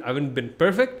 I haven't been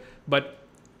perfect, but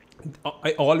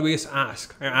I always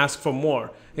ask. I ask for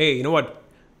more. Hey, you know what?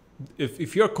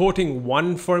 If you're quoting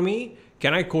 1 for me,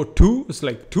 can I quote 2? It's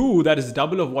like 2, that is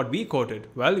double of what we quoted.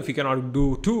 Well, if you cannot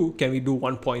do 2, can we do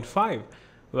 1.5?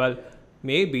 Well,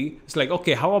 maybe. It's like,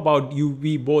 okay, how about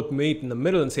we both meet in the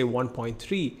middle and say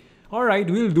 1.3? All right,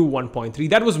 we'll do 1.3.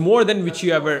 That was more than which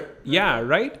you ever,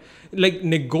 right? Like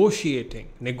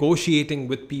negotiating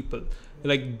with people.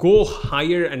 Like go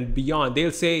higher and beyond.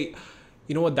 They'll say,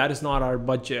 you know what, that is not our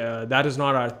budget. That is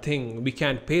not our thing. We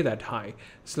can't pay that high.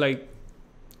 It's like,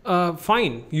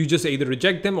 fine, you just either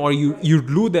reject them or you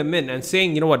lure them in and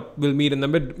saying, you know what, we'll meet in the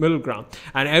middle ground.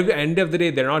 And at the end of the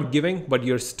day, they're not giving, but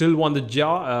you're still won the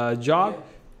job.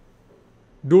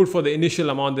 Do it for the initial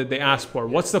amount that they asked for.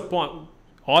 What's the point?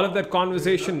 All of that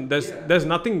conversation, there's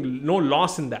nothing, no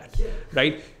loss in that,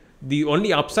 right? The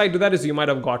only upside to that is you might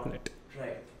have gotten it.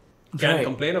 Right. Can't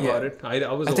complain about it.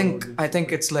 I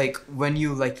think it's like when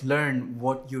you like learn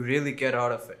what you really get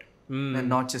out of it. And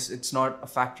not just, it's not a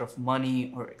factor of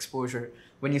money or exposure.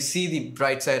 When you see the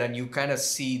bright side and you kind of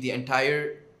see the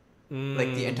entire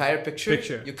like the entire picture.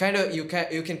 Picture. You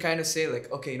can kind of say like,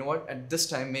 okay, you know what? At this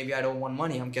time, maybe I don't want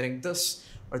money. I'm getting this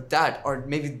or that, or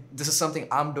maybe this is something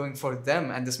I'm doing for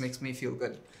them, and this makes me feel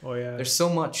good. Oh yeah. There's so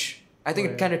much. I think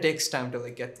it kind of takes time to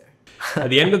like get there. At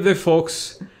the end of the day,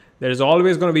 folks, there's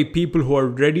always going to be people who are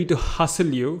ready to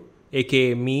hustle you,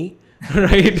 aka me,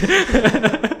 right?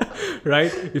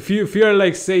 Right? If you're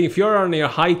like saying, if you're on your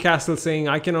high castle saying,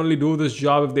 I can only do this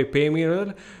job if they pay me,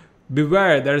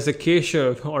 beware, there's a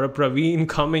Keshav or a Praveen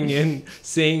coming in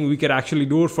saying we could actually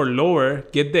do it for lower,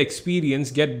 get the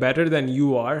experience, get better than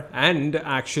you are, and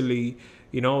actually,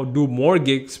 do more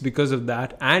gigs because of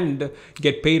that, and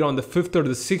get paid on the 5th or the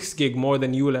 6th gig more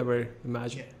than you will ever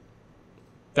imagine. Yeah.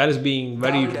 That is being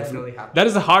very... That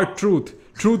is the hard truth.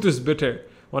 Truth is bitter.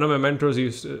 One of my mentors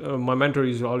used to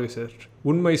always say,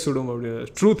 "Unmai sudum."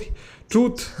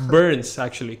 Truth burns,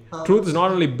 actually. Truth is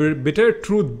not only bitter,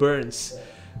 truth burns.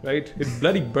 Right? It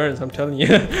bloody burns, I'm telling you.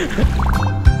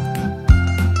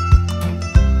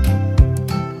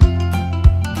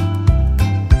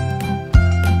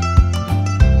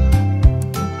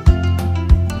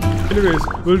 Anyways,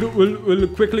 we'll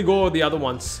quickly go over the other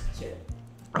ones.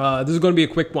 This is going to be a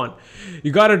quick one.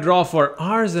 You got to draw for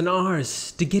hours and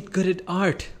hours to get good at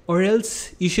art, or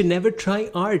else you should never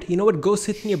try art. You know what? Go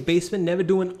sit in your basement, never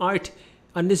do an art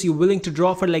unless you're willing to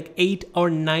draw for like 8 or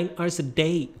 9 hours a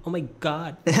day. Oh my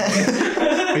God.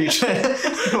 Are you trying?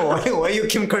 Why are you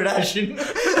Kim Kardashian?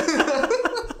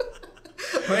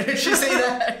 Why did she say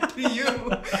that to you?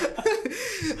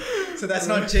 So that's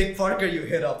not Jake Parker you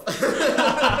hit up.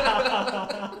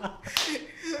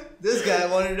 This guy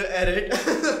wanted to edit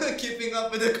Keeping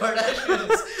Up with the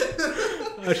Kardashians.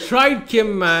 I tried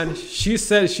Kim, man. She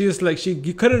said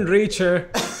you couldn't reach her,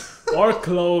 or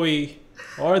Chloe,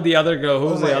 or the other girl.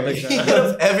 Who's the other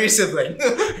girl? Every sibling.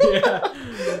 Yeah.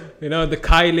 The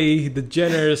Kylie, the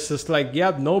Jenners. Just like,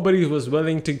 nobody was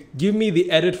willing to give me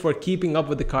the edit for Keeping Up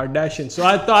with the Kardashians. So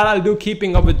I thought I'll do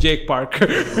Keeping Up with Jake Parker.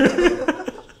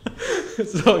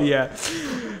 So yeah.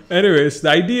 Anyways, the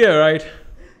idea, right?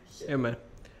 Yeah, man.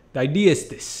 The idea is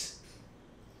this.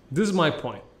 This is my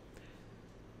point.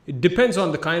 It depends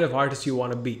on the kind of artist you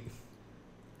want to be.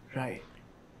 Right.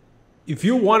 If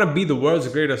you want to be the world's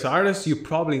greatest artist, you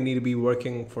probably need to be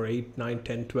working for 8, 9,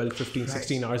 10, 12, 15,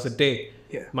 16 hours a day,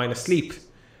 minus sleep.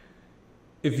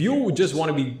 If you just want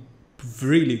to be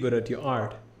really good at your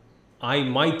art,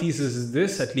 my thesis is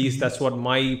this, at least that's what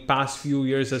my past few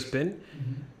years has been.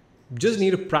 Mm-hmm. Just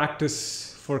need to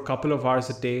practice for a couple of hours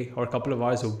a day or a couple of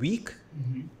hours a week.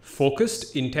 Mm-hmm.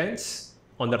 Focused, intense,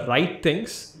 on the right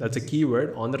things. That's a key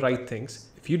word, on the right things.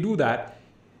 If you do that,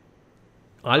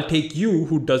 I'll take you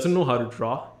who doesn't know how to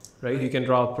draw, right? You can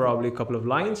draw probably a couple of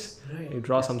lines. Right. You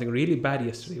draw something really bad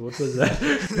yesterday. What was that?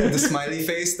 The smiley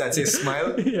face, that's a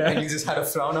smile. Yeah. And you just had a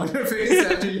frown on your face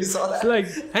after you saw that. It's like,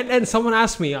 and someone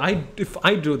asked me, if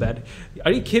I drew that,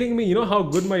 are you kidding me? You know how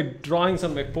good my drawings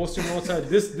on my post-it notes are?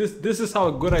 This is how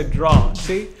good I draw.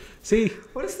 See?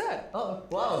 What is that? Oh,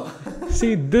 wow.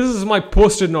 See, this is my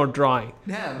post-it note drawing.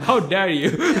 Damn. How dare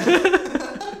you?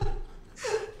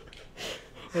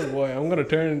 Oh boy, I'm gonna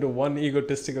turn into one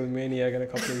egotistical maniac in a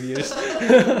couple of years.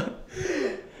 I'm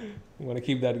gonna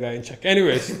keep that guy in check.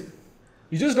 Anyways,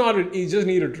 you just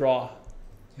need to draw,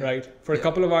 right? For a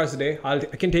couple of hours a day. I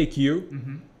can take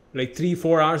you like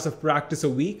 3-4 hours of practice a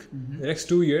week. The next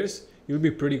 2 years, you'll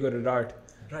be pretty good at art.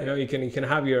 Right. You can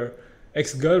have your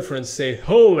ex-girlfriend say,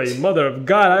 "Holy mother of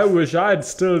God, I wish I'd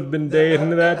still been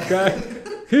dating that guy.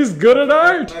 He's good at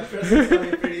art." My person's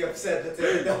probably pretty upset.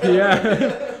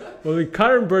 Yeah. Well, the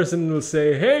current person will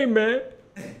say, "Hey, man.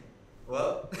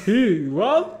 Well,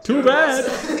 too bad.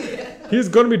 Yeah. He's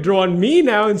going to be drawing me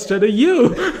now instead of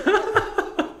you."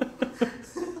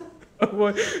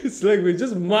 It's like we're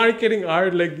just marketing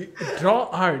art. Like, draw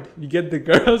art. You get the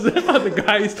girls or the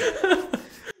guys.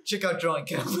 Check out Drawing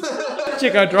Camp.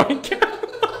 Check out Drawing Camp.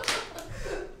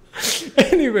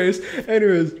 Anyways,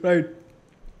 right.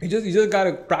 You just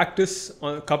gotta practice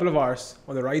on a couple of hours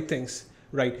on the right things.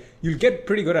 Right, you'll get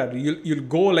pretty good at it. You'll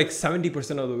go like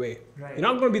 70% of the way. Right. You're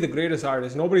not going to be the greatest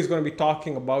artist. Nobody's going to be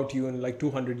talking about you in like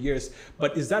 200 years.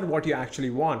 But is that what you actually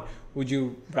want? Would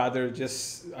you rather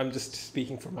I'm just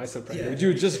speaking for myself right now. Would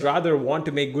you just rather want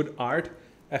to make good art,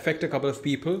 affect a couple of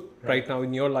people right now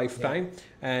in your lifetime,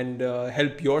 and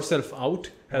help yourself out,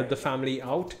 help the family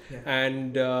out,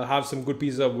 and have some good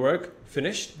pieces of work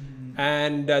finished,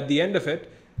 and at the end of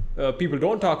it, people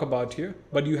don't talk about you,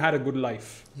 but you had a good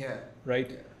life. Yeah.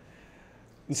 Right? Yeah.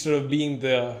 Instead of being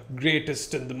the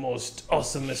greatest and the most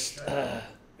awesomest.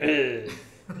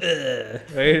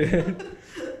 Right?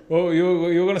 Oh, you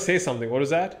were going to say something. What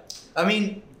was that? I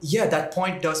mean, yeah, that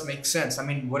point does make sense. I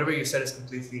mean, whatever you said is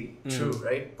completely true,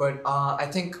 right? But I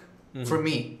think for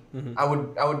me, I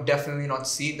would definitely not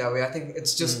see it that way. I think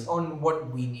it's just on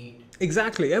what we need.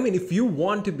 Exactly. I mean, if you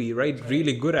want to be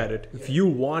really good at it, if you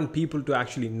want people to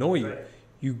actually know you,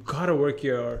 you gotta work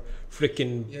your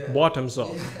freaking bottoms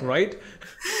off, right?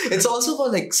 It's also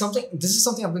about like something. This is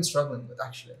something I've been struggling with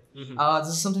actually. This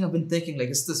is something I've been thinking like,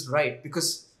 is this right?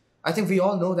 Because I think we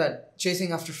all know that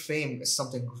chasing after fame is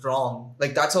something wrong.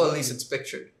 Like that's how at least it's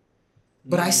pictured.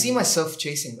 But I see myself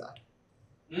chasing that.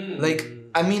 Like,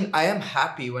 I mean, I am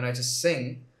happy when I just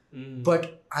sing,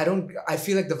 but I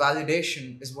feel like the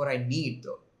validation is what I need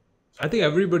though. I think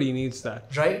everybody needs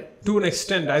that. Right? To an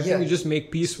extent. I think you just make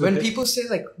peace with it. When people say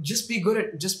like, just be good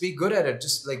at it,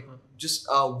 just like,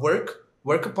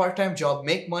 work a part-time job,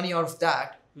 make money out of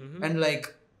that, and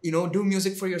like, you know, do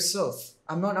music for yourself.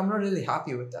 I'm not really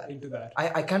happy with that. Into that.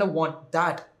 I kind of want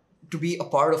that to be a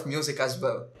part of music as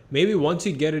well. Maybe once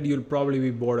you get it, you'll probably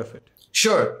be bored of it.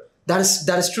 Sure. That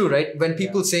is true, right? When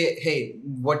people say, hey,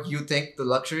 what you think, the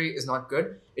luxury is not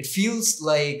good, it feels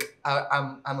like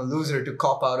I'm a loser to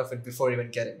cop out of it before even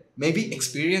getting it. Maybe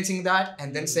experiencing that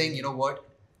and then saying, you know what,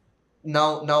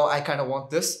 now I kind of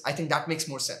want this. I think that makes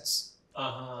more sense.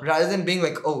 Rather than being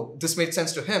like, oh, this made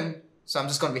sense to him, so I'm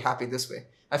just going to be happy this way.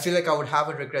 I feel like I would have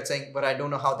a regret saying, but I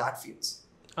don't know how that feels.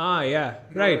 Yeah. You know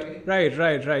Right.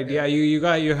 what I mean? Yeah,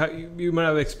 you might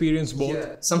have experienced both.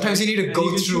 Yeah. Sometimes you need to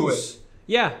go through it.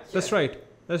 Yeah, that's right.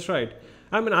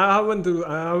 I mean, I went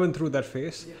through that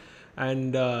phase,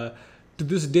 and to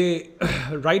this day,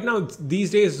 right now,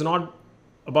 these days, it's not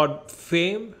about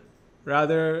fame,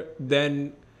 rather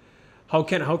than how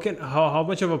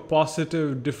much of a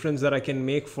positive difference that I can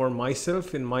make for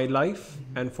myself in my life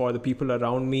and for the people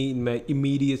around me in my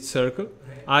immediate circle.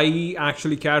 I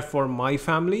actually care for my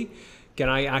family. Can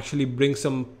I actually bring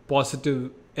some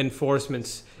positive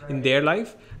enforcements in their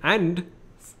life and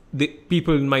the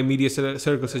people in my immediate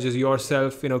circle, such as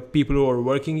yourself, you know, people who are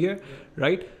working here,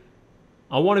 right?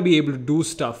 I want to be able to do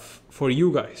stuff for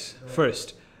you guys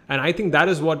first. And I think that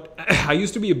is what I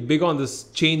used to be big on, this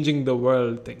changing the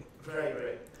world thing.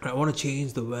 Right. I want to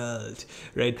change the world,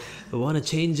 right? I want to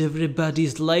change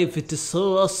everybody's life. It is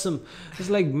so awesome. It's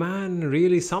like, man,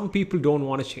 really, some people don't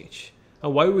want to change.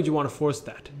 And why would you want to force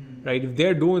that, right? If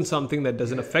they're doing something that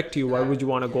doesn't affect you, why would you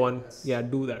want to go and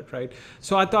do that, right?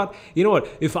 So I thought, you know what,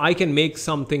 if I can make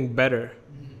something better,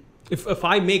 if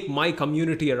I make my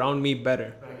community around me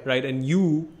better, right, and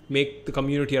you make the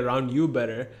community around you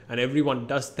better, and everyone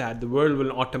does that, the world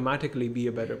will automatically be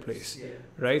a better place,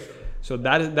 right? So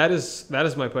that is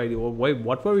my point. Wait,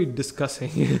 what were we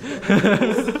discussing? What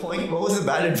was the point? What was the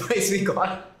bad advice we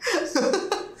got?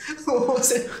 What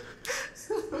was it?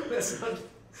 That's not...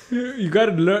 You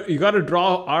gotta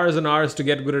draw hours and hours to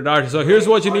get good at art. So here's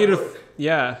what you need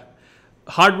to,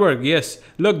 hard work. Yes.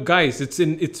 Look, guys,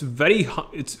 it's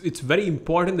very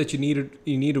important that you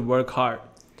need to work hard.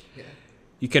 Yeah.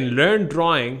 You can learn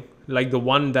drawing like the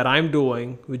one that I'm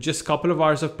doing with just a couple of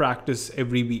hours of practice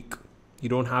every week. You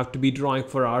don't have to be drawing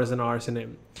for hours and hours in it.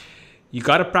 You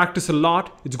gotta practice a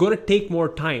lot. It's gonna take more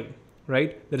time,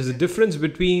 right? There is a difference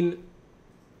between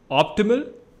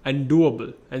optimal and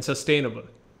doable and sustainable,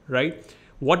 right?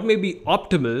 What may be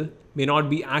optimal may not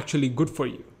be actually good for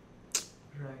you,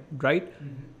 right?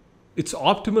 It's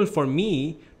optimal for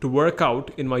me to work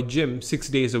out in my gym 6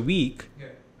 days a week,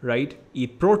 right?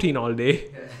 Eat protein all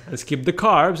day and skip the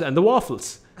carbs and the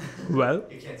waffles. Well,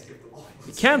 You can't skip the waffles.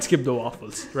 you can't skip the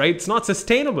waffles, right? It's not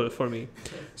sustainable for me.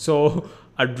 So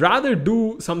I'd rather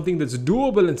do something that's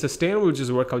doable and sustainable, which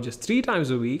is work out just 3 times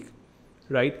a week,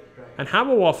 right? And have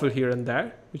a waffle here and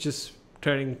there, which is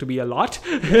turning to be a lot,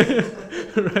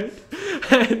 right?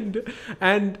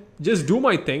 And just do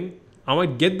my thing. I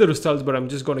might get the results, but I'm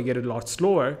just going to get it a lot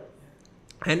slower.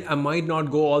 And I might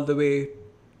not go all the way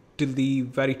till the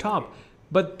very top.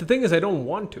 But the thing is, I don't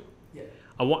want to.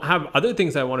 I have other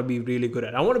things I want to be really good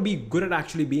at. I want to be good at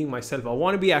actually being myself. I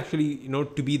want to be actually,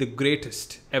 to be the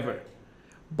greatest ever.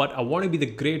 But I want to be the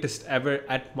greatest ever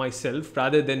at myself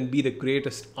rather than be the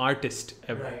greatest artist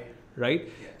ever. Right?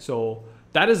 So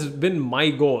that has been my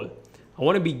goal. I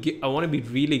want to be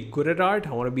really good at art.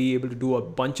 I want to be able to do a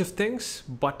bunch of things,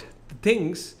 but the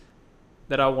things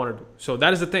that I want to do. So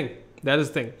that is the thing.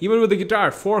 Even with the guitar,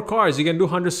 4 chords, you can do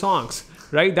 100 songs,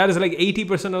 right? That is like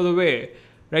 80% of the way,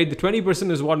 right? The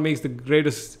 20% is what makes the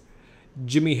greatest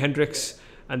Jimi Hendrix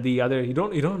and the other. You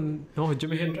don't know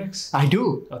Jimi Hendrix? I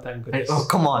do. Oh, thank goodness. Oh,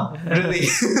 come on. Really?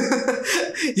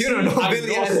 You don't know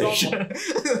Billie know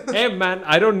Eilish. Hey man,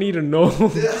 I don't need to know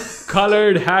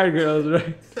colored hair girls,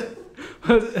 right?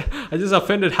 I just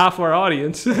offended half our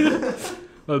audience.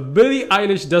 Well, Billie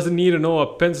Eilish doesn't need to know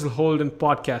a pencil-holding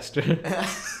podcaster,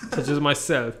 such as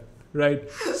myself, right?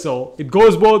 So it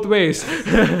goes both ways.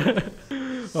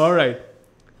 All right,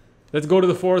 let's go to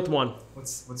the fourth one.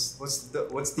 What's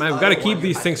the Man, we got to keep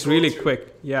these things really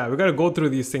quick. Yeah, we got to go through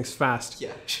these things fast.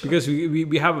 Yeah, sure. Because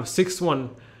we have a sixth one,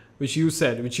 which you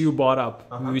said, which you brought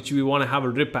up, which we want to have a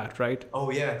rip at, right?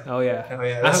 Oh yeah. Oh yeah.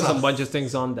 I have some bunch of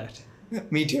things on that.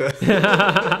 Me too.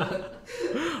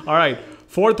 All right.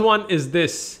 Fourth one is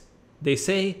this. They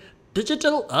say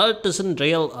digital art isn't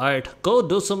real art. Go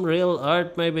do some real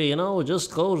art, maybe,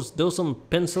 just go do some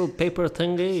pencil paper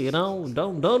thingy,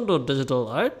 Don't do digital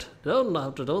art. Don't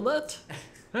have to do that.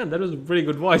 Man, that was a pretty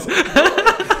good voice.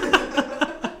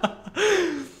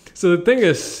 So the thing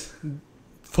is,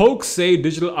 folks say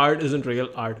digital art isn't real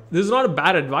art. This is not a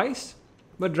bad advice,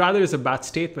 but rather it's a bad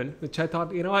statement, which I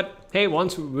thought, you know what? Hey,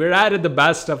 once we're at the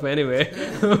bad stuff anyway,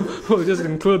 we'll just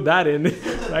include that in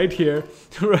right here,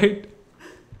 right?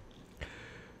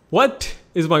 What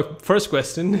is my first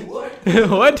question? What?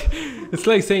 What? It's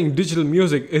like saying digital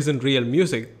music isn't real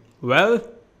music. Well,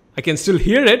 I can still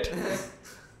hear it,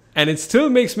 and it still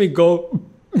makes me go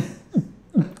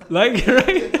like,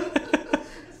 right?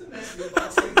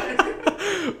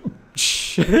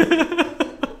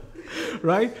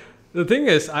 Right? The thing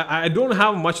is, I don't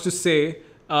have much to say.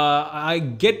 I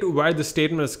get where the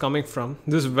statement is coming from.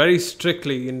 This is very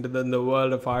strictly in the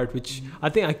world of art, which I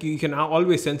think you can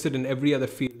always sense it in every other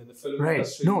field. In the film Right.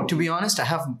 industry. No, to be honest, I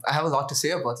have a lot to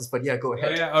say about this, but yeah, go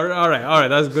ahead. Yeah, all right,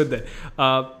 that's good then.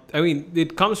 I mean,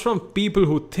 it comes from people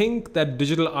who think that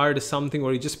digital art is something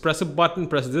where you just press a button,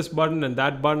 press this button and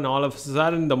that button, all of a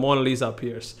sudden the Mona Lisa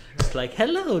appears. It's like,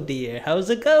 hello dear, how's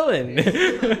it going?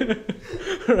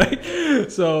 Right?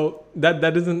 So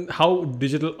that isn't how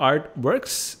digital art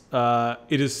works.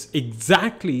 It is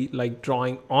exactly like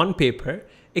drawing on paper,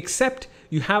 except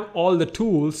you have all the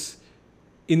tools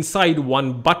inside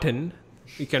one button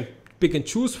you can pick and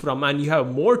choose from, and you have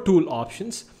more tool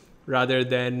options rather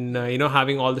than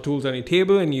having all the tools on your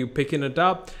table and you picking it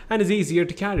up, and it's easier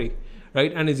to carry,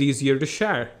 right? And it's easier to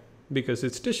share because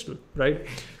it's digital, right?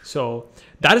 So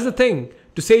that is the thing.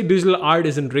 To say digital art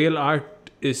isn't real art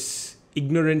is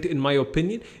ignorant in my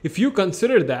opinion. If you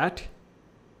consider that,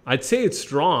 I'd say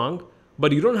it's wrong,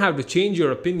 but you don't have to change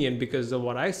your opinion because of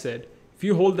what I said. If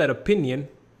you hold that opinion,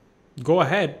 go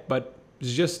ahead, but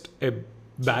it's just a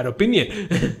bad opinion.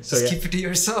 So Just keep it to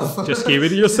yourself. Just keep it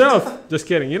to yourself. Just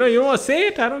kidding. You want to say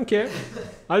it? I don't care.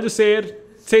 I'll just say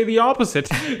the opposite.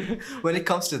 When it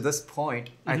comes to this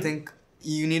point, I think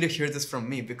you need to hear this from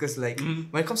me because when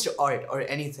it comes to art or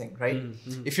anything, right?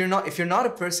 If you're not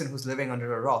a person who's living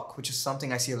under a rock, which is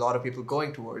something I see a lot of people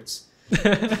going towards.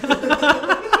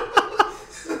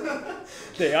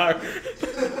 They are.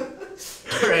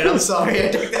 Right, I'm sorry,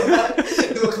 I take that back.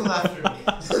 Don't come after me.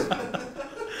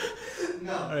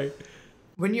 No. All right.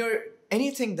 When you're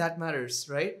anything that matters,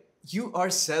 right? You are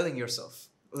selling yourself.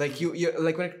 Like you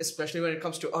like especially when it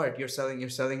comes to art, you're selling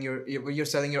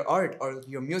your art or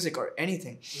your music or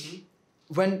anything.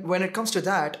 When it comes to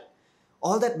that,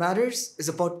 all that matters is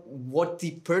about what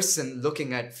the person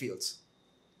looking at feels.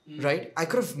 Right? I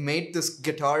could have made this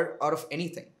guitar out of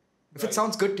anything. If it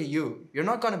sounds good to you, you're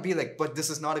not going to be like, but this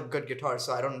is not a good guitar,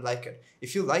 so I don't like it.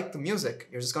 If you like the music,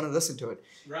 you're just going to listen to it.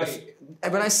 Right.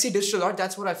 When I see digital art,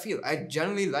 that's what I feel. I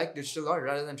generally like digital art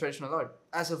rather than traditional art,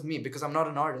 as of me, because I'm not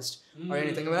an artist or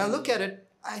anything. When I look at it,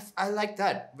 I like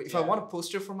that. If I want a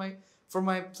poster for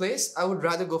my place, I would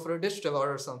rather go for a digital art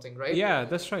or something, right? Yeah,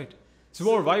 that's right. It's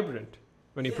more vibrant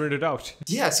when you print it out.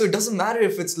 Yeah, so it doesn't matter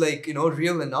if it's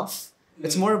real enough.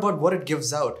 It's more about what it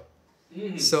gives out.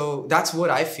 So that's what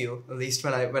I feel, at least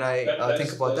when I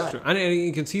think about that. True. And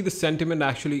you can see the sentiment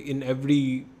actually in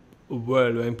every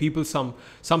world. When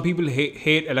some people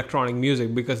hate electronic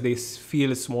music because they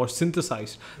feel it's more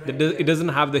synthesized. It doesn't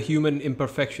have the human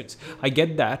imperfections. I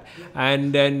get that.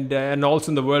 And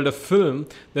also in the world of film,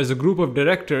 there's a group of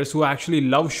directors who actually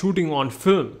love shooting on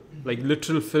film, like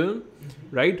literal film,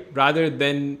 right? Rather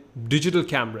than digital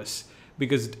cameras.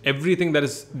 Because everything that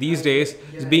is these days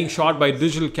is being shot by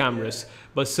digital cameras.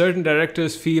 But certain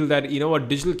directors feel that,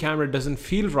 digital camera doesn't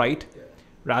feel right.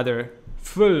 Rather,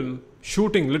 film,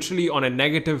 shooting literally on a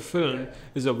negative film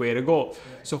is a way to go.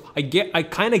 So I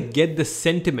kind of get the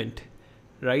sentiment,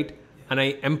 right? And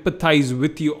I empathize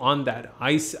with you on that.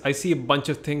 I see a bunch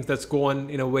of things that's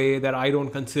going in a way that I don't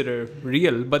consider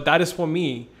real. But that is for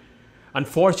me.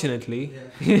 Unfortunately,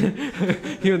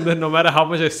 even though no matter how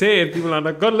much I say it, people are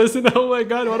not going to listen. Oh my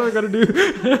God, what am I going to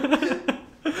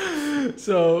do?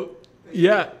 So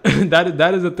Yeah,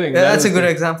 that is the thing. Yeah, That that's is a the good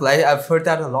thing. example. I've heard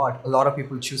that a lot. A lot of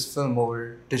people choose film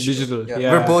over digital. Digital,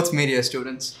 yeah. We're both media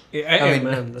students. Yeah, I mean,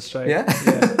 man, that's right. yeah?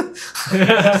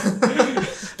 Yeah.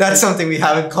 That's something we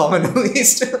have in common at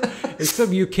least.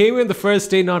 Except you came in the first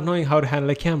day not knowing how to handle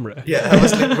a camera. Yeah, I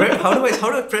was like, how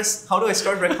do I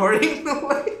start recording?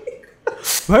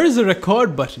 Where is the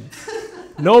record button?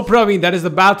 No, Praveen, that is the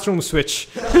bathroom switch.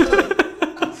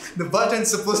 The button's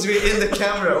supposed to be in the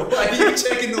camera. Why are you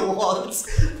checking the walls?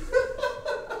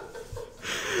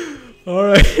 All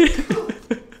right.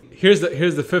 Here's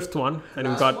the fifth one, and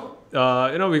we got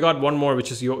we got one more,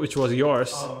 which was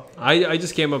yours. Oh. I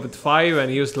just came up with 5, and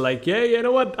he was like, yeah, you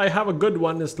know what? I have a good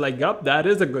one. It's like, yup, that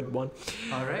is a good one.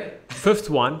 All right. Fifth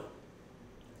one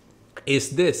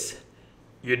is this: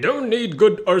 you don't need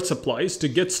good art supplies to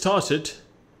get started.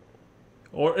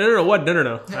 Or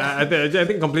no. I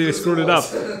think completely screwed it up.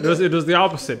 It was the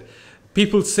opposite.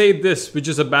 People say this, which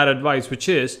is a bad advice, which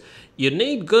is you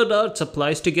need good art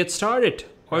supplies to get started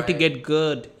or to get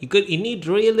good. You need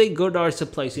really good art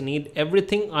supplies. You need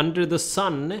everything under the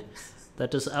sun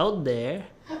that is out there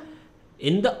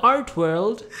in the art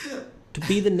world to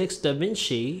be the next Da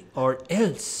Vinci, or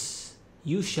else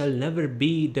you shall never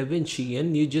be Da Vinci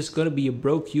and you're just gonna be a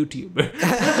broke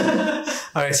YouTuber.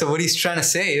 All right, so what he's trying to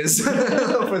say is,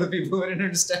 for the people who didn't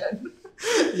understand,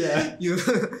 Yeah.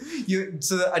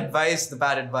 So the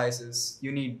bad advice is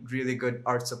you need really good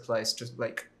art supplies to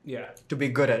to be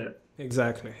good at it.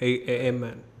 Exactly. Hey,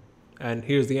 amen. And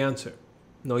here's the answer: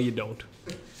 no, you don't.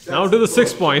 Now to the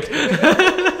 6th point.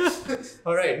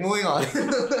 All right, moving on.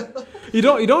 You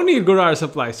don't need good art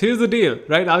supplies. Here's the deal,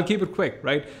 right? I'll keep it quick,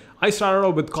 right? I started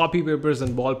out with copy papers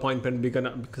and ballpoint pen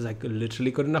because I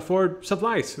literally couldn't afford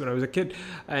supplies when I was a kid,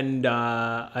 and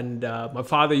my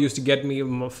father used to get me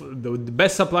the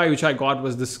best supply which I got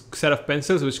was this set of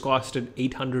pencils which costed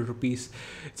 800 rupees.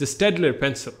 It's a Stedler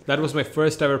pencil. That was my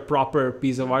first ever proper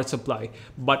piece of art supply.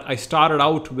 But I started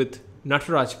out with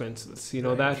Nataraj pencils. You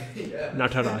know that? Yeah.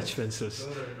 Nataraj pencils.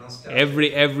 Those are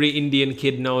nostalgic. Every Indian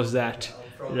kid knows that.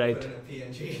 I'll probably Right. put in a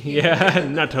PNG. Yeah,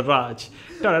 Nataraj.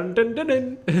 Dun, dun, dun,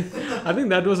 dun. I think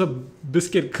that was a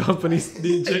biscuit company's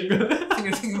jingle. I think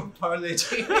you're thinking of Parle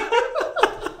G.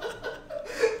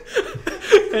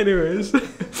 Anyways,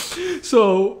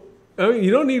 so I mean,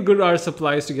 you don't need good art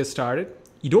supplies to get started.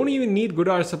 You don't even need good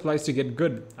art supplies to get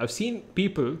good. I've seen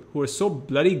people who are so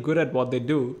bloody good at what they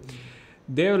do.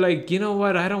 They're like, you know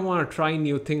what? I don't want to try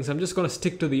new things. I'm just going to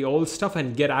stick to the old stuff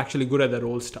and get actually good at that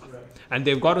old stuff. Right. And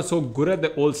they've gotten so good at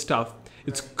the old stuff.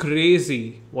 It's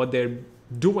crazy what they're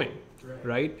doing,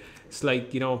 right? It's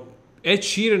like, Ed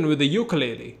Sheeran with the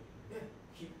ukulele.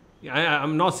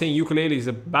 I'm not saying ukulele is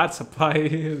a bad supply.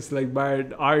 It's like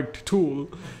bad art tool.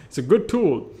 It's a good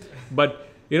tool. But,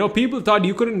 people thought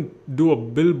you couldn't do a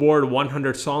Billboard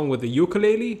 100 song with a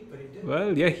ukulele. But he did.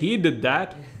 Well, yeah, he did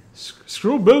that.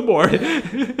 Screw Billboard.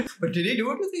 But did he do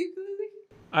it with the ukulele?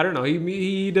 I don't know.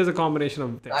 He does a combination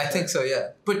of things. I think so,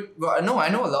 yeah. But no, I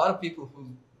know a lot of people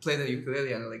who play the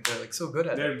ukulele and they're so good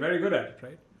at it. They're very good at it,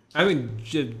 right? I mean,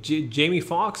 Jamie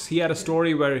Foxx, he had a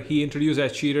story where he introduced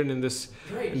Ed Sheeran in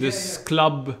this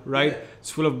club, right? Yeah. It's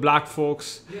full of black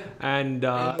folks, Yeah. and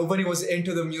nobody was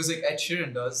into the music Ed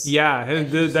Sheeran does. yeah,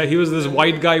 and that he was this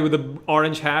white guy with the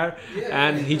orange hair, Yeah.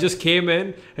 and he just came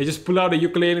in, he just pulled out a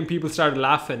ukulele, and people started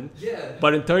laughing. Yeah.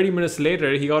 But in 30 minutes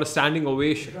later, he got a standing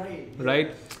ovation, Right.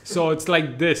 right? So it's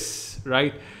like this,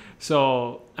 right?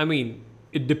 So I mean,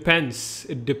 it depends.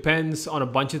 It depends on a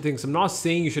bunch of things. I'm not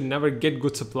saying you should never get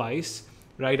good supplies,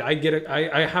 right?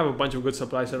 I have a bunch of good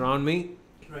supplies around me,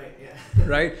 Right, yeah.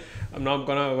 right? I'm not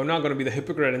gonna be the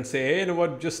hypocrite and say, hey, you know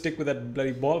what? Just stick with that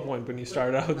bloody ballpoint when you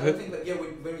start out I don't with. think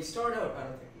that, when we start out, I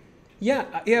don't think.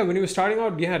 Yeah. When you were starting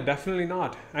out, yeah, definitely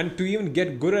not. And to even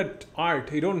get good at art,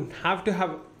 you don't have to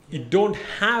have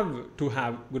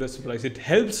good supplies. It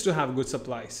helps to have good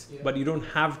supplies, but you don't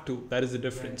have to. That is the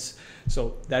difference. Right.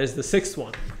 So that is the 6th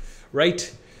one, right?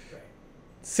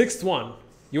 6th one.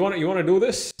 You wanna do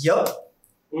this? Yup.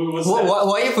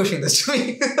 Why are you pushing this to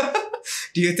me?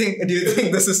 Do you think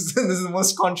this is the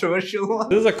most controversial one?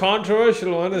 This is a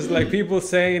controversial one. It's like people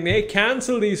saying, hey,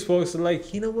 cancel these folks. They're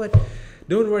like, you know what?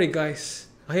 Don't worry, guys.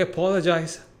 I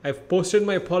apologize. I've posted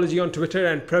my apology on Twitter,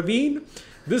 and Praveen,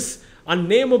 this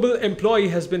unnameable employee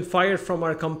has been fired from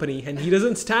our company, and he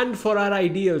doesn't stand for our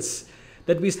ideals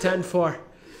that we stand for.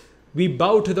 We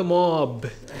bow to the mob.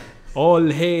 All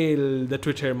hail the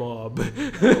Twitter mob.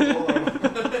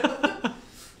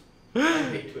 I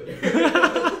hate Twitter.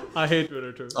 I hate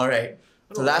Twitter too. All right.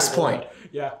 The last point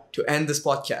Yeah. to end this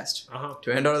podcast, Uh-huh.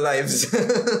 to end our lives.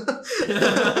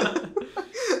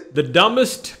 The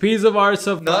dumbest piece of art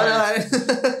of No, I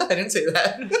didn't say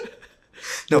that.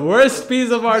 The worst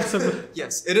piece of art.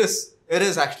 Yes, it is. It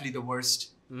is actually the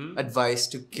worst advice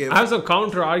to give. I have some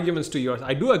counter arguments to yours.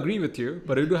 I do agree with you,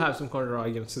 but I do have some counter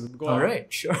arguments. So go on. All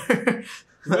right, sure.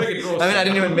 I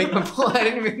didn't even make my point. I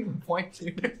didn't make my point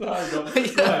here. Go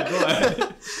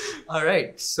ahead. All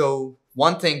right. So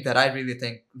one thing that I really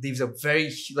think leaves a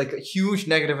very a huge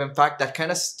negative impact that kind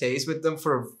of stays with them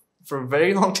for a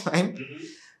very long time.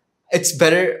 It's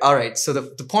better. All right. So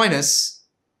the point is,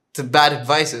 the bad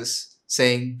advice is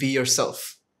saying be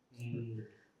yourself.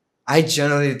 I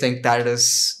generally think that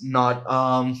is not.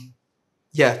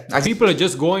 People are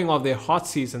just going off their hot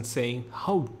seats and saying,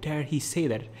 "How dare he say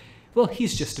that?" Well,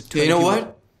 he's just a 20. You know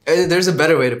what? There's a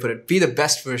better way to put it. Be the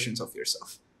best versions of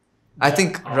yourself. I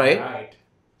think, right?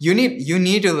 You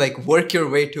need to like work your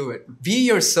way to it. Be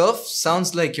yourself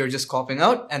sounds like you're just copping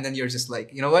out, and then you're just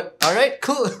like, you know what? All right,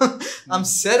 cool. I'm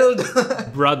settled.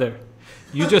 Brother,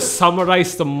 you just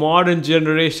summarized the modern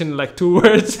generation like 2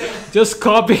 words. Just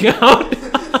copying out.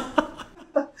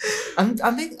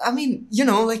 I mean, you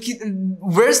know, like,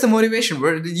 where's the motivation?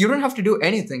 You don't have to do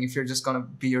anything if you're just gonna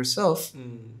be yourself.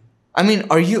 I mean,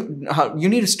 you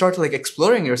need to start like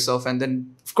exploring yourself, and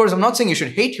then, of course, I'm not saying you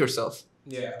should hate yourself.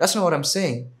 Yeah. That's not what I'm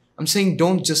saying. I'm saying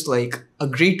don't just like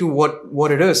agree to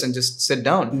what it is and just sit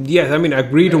down. Yes, I mean,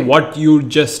 agree to what you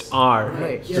just are.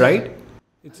 Right?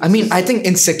 I mean, I think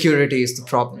insecurity is the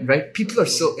problem, right? People are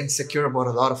so insecure about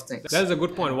a lot of things. That's a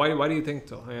good point. Why do you think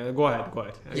so? Go ahead.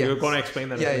 Yeah. You're going to explain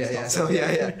that.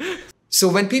 Yeah. So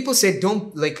when people say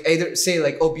don't like either say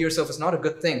like, oh, be yourself is not a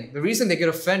good thing. The reason they get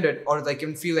offended or like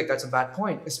even feel like that's a bad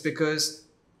point is because,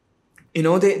 you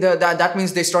know, that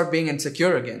means they start being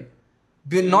insecure again.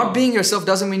 Not being yourself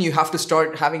doesn't mean you have to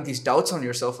start having these doubts on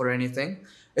yourself or anything.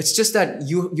 It's just that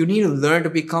you need to learn to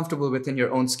be comfortable within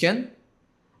your own skin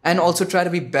and also try to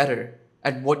be better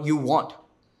at what you want.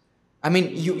 I mean,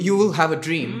 you will have a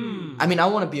dream. I mean, I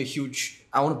want to be huge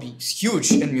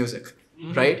in music,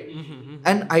 right?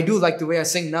 And I do like the way I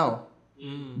sing now.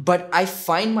 But I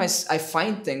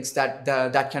find things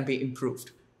that can be improved.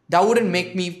 That wouldn't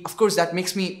make me, of course, that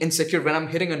makes me insecure when I'm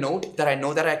hitting a note that I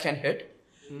know that I can hit.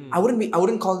 I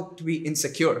wouldn't call it to be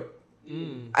insecure.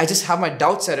 I just have my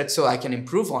doubts at it so I can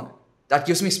improve on it. That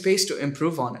gives me space to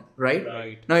improve on it, right?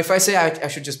 Now, if I say I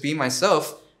should just be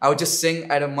myself, I would just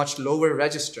sing at a much lower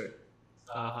register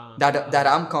that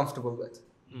I'm comfortable with.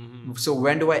 So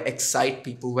when do I excite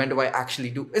people? When do I actually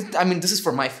do it? I mean, this is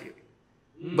for my field.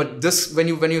 But this, when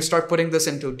you start putting this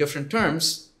into different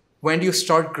terms, when do you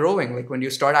start growing? Like when you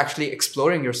start actually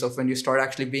exploring yourself, when you start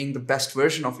actually being the best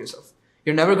version of yourself,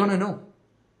 you're never gonna know.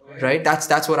 Right?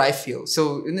 That's what I feel.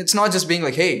 So it's not just being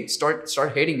like, hey, start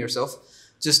hating yourself.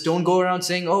 Just don't go around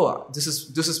saying, oh, this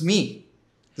is me.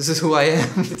 This is who I am.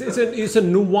 It's a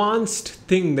nuanced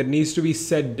thing that needs to be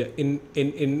said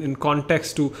in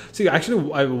context to... See,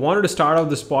 actually, I wanted to start off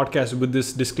this podcast with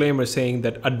this disclaimer saying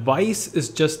that advice is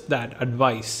just that,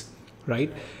 advice,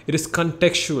 right? It is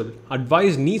contextual.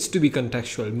 Advice needs to be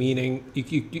contextual, meaning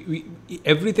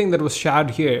everything that was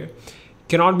shared here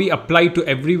cannot be applied to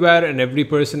everywhere and every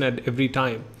person at every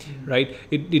time, right?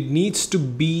 It needs to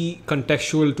be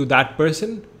contextual to that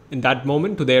person in that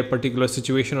moment, to their particular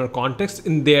situation or context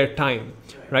in their time,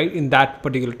 right? In that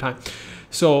particular time.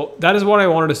 So that is what I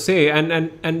wanted to say.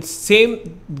 And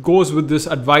same goes with this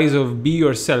advice of be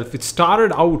yourself. It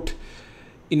started out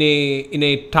in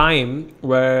a time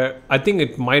where I think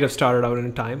it might have started out in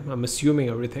a time, I'm assuming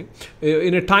everything,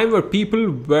 in a time where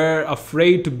people were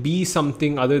afraid to be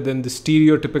something other than the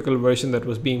stereotypical version that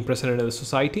was being presented in the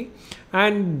society.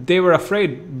 And they were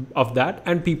afraid of that.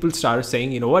 And people started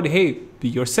saying, you know what, hey, be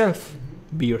yourself,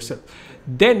 be yourself.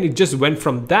 Then it just went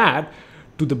from that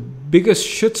to the biggest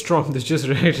shitstorm that's just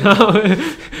right now.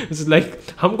 It's like,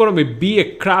 I'm gonna be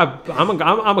a crap.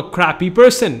 I'm a crappy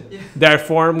person. Yeah.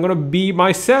 Therefore, I'm gonna be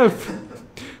myself.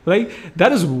 Like,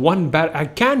 that is one bad. I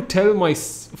can't tell my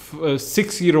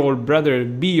 6-year-old brother,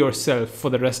 be yourself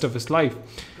for the rest of his life.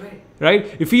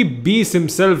 Right? If he bees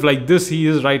himself like this, he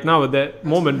is right now at that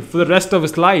moment for the rest of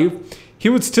his life, he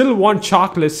would still want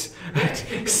chocolates at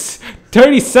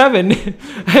 37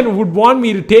 and would want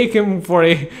me to take him for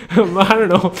a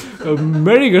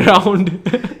merry-go-round.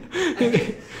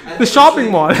 The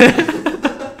shopping mall,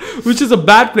 which is a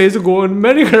bad place to go on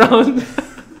merry-go-round.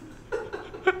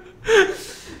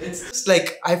 It's just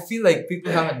like, I feel like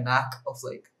people have a knack of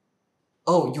like,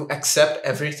 oh, you accept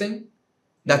everything?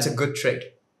 That's a good trait.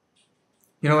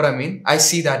 You know what I mean? I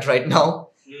see that right now.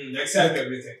 Accept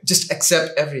everything. Just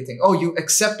accept everything. Oh, you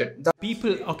accept it.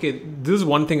 People, okay, this is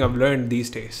one thing I've learned these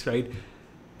days, right?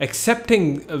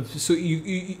 accepting.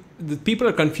 The people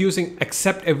are confusing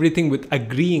accept everything with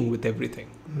agreeing with everything,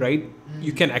 right?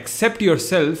 You can accept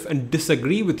yourself and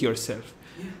disagree with yourself.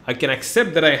 I can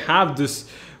accept that I have this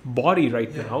body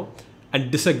right now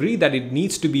and disagree that it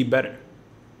needs to be better.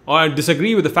 Or I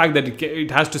disagree with the fact that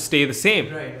it has to stay the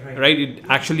same, right? It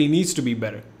actually needs to be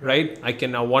better, right?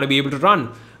 I want to be able to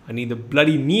run. I need the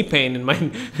bloody knee pain in my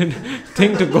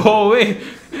thing to go away.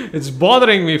 It's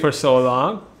bothering me for so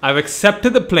long. I've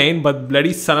accepted the plane, but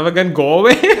bloody son of a gun, go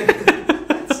away.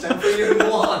 It's time for you to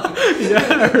move on.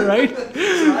 Yeah, right?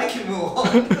 So I can move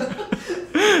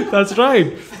on. That's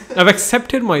right. I've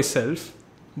accepted myself,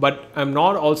 but I'm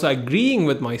not also agreeing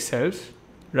with myself,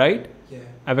 right? Yeah.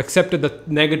 I've accepted the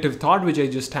negative thought which I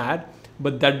just had,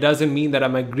 but that doesn't mean that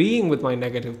I'm agreeing with my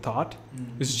negative thought.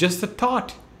 It's just a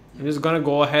thought. I'm just going to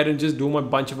go ahead and just do my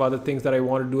bunch of other things that I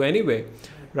want to do anyway,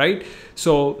 right?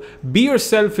 So be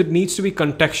yourself. It needs to be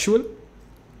contextual,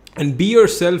 and be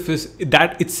yourself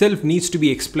that itself needs to be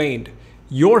explained.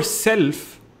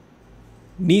 Yourself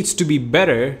needs to be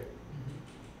better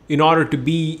in order to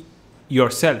be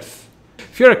yourself.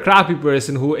 If you're a crappy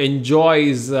person who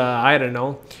enjoys,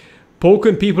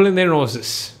 poking people in their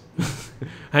noses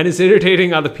and is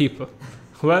irritating other people,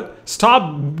 well,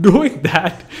 stop doing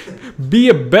that. Be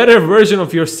a better version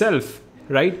of yourself,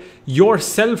 right?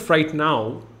 Yourself right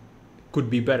now could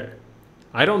be better.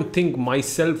 I don't think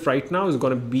myself right now is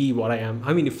going to be what I am.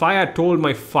 I mean, if I had told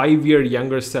my 5-year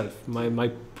younger self,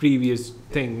 my previous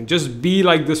thing, just be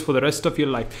like this for the rest of your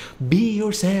life, be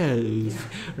yourself,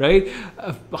 right?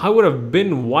 I would have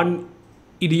been one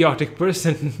idiotic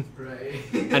person. Right.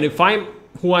 And if I'm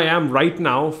who I am right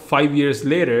now, 5 years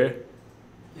later,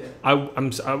 I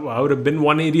would have been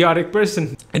one idiotic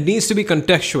person. It needs to be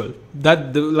contextual.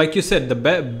 Like you said, the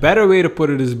better way to put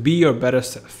it is be your better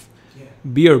self. Yeah.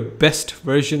 Be your best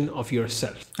version of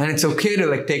yourself. And it's okay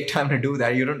to take time to do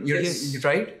that. You're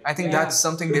right. I think that's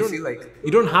something they feel like.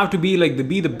 You don't have to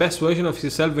be the best version of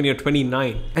yourself when you're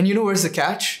 29. And you know where's the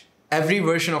catch? Every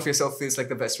version of yourself feels like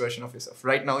the best version of yourself.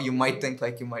 Right now, you might think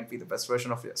like you might be the best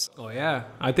version of yourself. Oh yeah,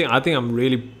 I think I'm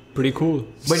really pretty cool.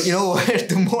 But you know what?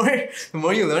 The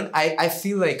more you learn, I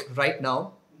feel like right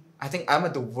now, I think I'm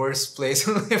at the worst place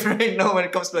in life right now when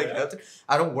it comes to health.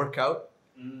 I don't work out.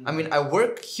 I mean, I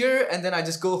work here and then I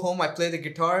just go home. I play the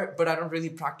guitar, but I don't really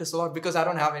practice a lot because I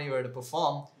don't have anywhere to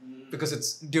perform because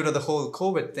it's due to the whole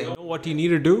COVID thing. You know what you need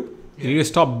to do? You need to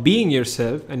stop being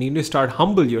yourself and you need to start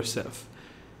humble yourself.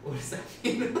 What does that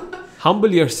mean?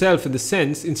 Humble yourself in the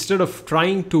sense, instead of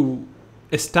trying to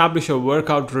establish a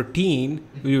workout routine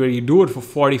where you do it for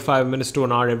 45 minutes to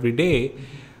an hour every day,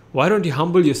 why don't you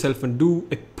humble yourself and do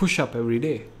a push-up every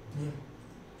day?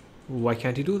 Why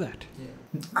can't you do that?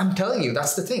 I'm telling you,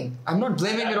 that's the thing. I'm not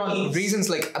blaming it on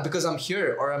reasons like because I'm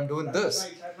here or I'm doing this.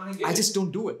 I just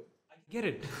don't do it. I get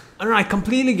it. I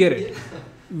completely get it.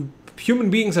 Human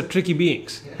beings are tricky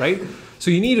beings, right? So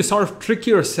you need to sort of trick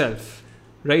yourself.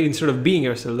 Right, instead of being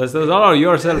yourself. That's all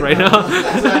yourself right now.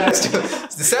 It's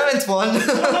the 7th one.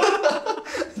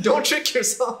 Don't trick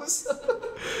yourselves.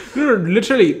 No,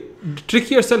 literally,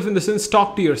 trick yourself in the sense,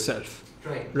 talk to yourself.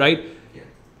 Right? Yeah.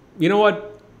 You know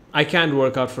what? I can't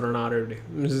work out for an hour every day.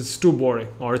 It's too boring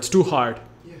or it's too hard.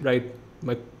 Yeah. Right?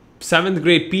 My 7th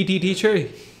grade PT teacher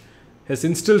has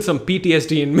instilled some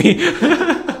PTSD in me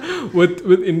with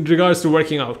in regards to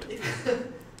working out.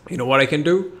 You know what I can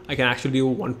do? I can actually do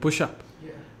one push-up.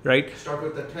 Right? Start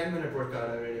with a 10-minute workout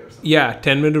already or something. Yeah,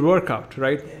 10-minute workout,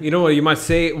 right? Yeah. You know what, you might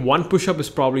say one push-up is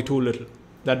probably too little.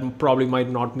 That probably might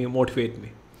not motivate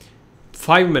me.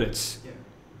 5 minutes. Yeah.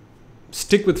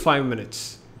 Stick with 5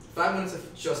 minutes. 5 minutes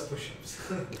of just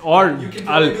push-ups. Or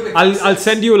I'll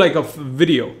send you a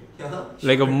video.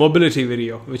 Like a mobility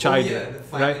video, which I do.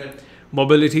 Right?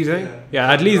 Mobility thing.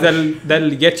 Yeah, at least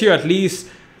that'll get you at least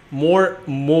more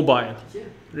mobile. Yeah.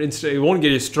 It won't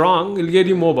get you strong, it'll get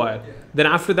you mobile. Yeah. Then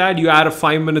after that, you add a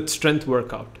 5-minute strength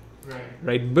workout.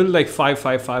 Right? Build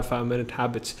 5-minute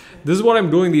habits. This is what I'm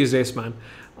doing these days, man.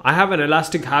 I have an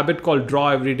elastic habit called draw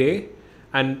every day,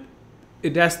 and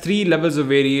it has 3 levels of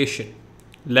variation.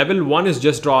 Level 1 is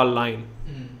just draw a line.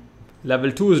 Level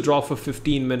 2 is draw for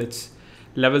 15 minutes.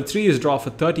 Level 3 is draw for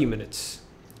 30 minutes.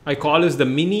 I call this the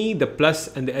mini, the plus,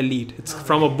 and the elite. It's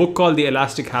from a book called The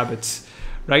Elastic Habits.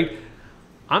 Right?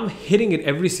 I'm hitting it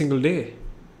every single day.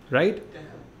 Right?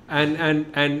 And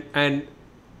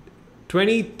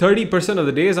 20-30% of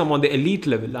the days I'm on the elite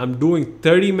level. I'm doing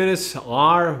 30 minutes,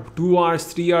 hour, 2 hours,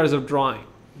 3 hours of drawing.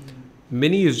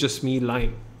 Mini is just me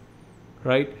lying,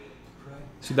 right?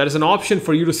 So that is an option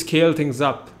for you to scale things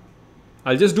up.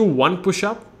 I'll just do one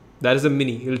push-up That is a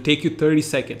mini. It'll take you 30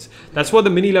 seconds. That's what the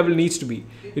mini level needs to be.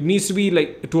 It needs to be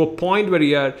like to a point where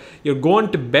you're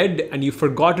going to bed and you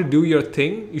forgot to do your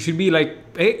thing. You should be like,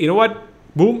 hey, you know what?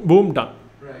 Boom, boom, done.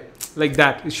 Right. Like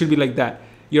that. It should be like that.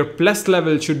 Your plus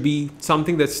level should be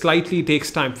something that slightly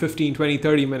takes time, 15, 20,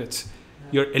 30 minutes.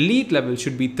 Your elite level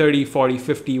should be 30, 40,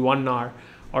 50, 1 hour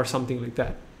or something like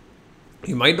that.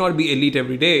 You might not be elite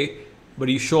every day, but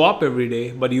you show up every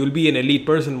day, but you'll be an elite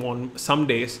person on some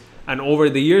days. And over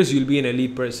the years, you'll be an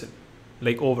elite person,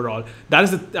 like overall. That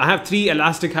is I have 3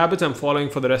 elastic habits I'm following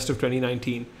for the rest of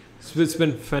 2019. So it's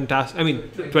been fantastic. I mean,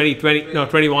 21.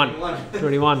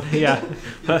 21, yeah.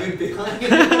 You've been behind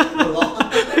for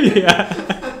long. Yeah.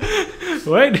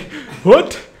 Wait,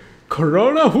 what?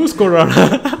 Corona? Who's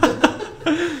Corona?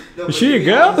 No, Is she a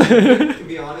girl? To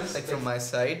be honest, like from my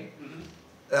side,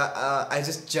 I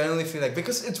just generally feel like,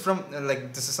 because it's from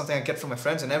like, this is something I get from my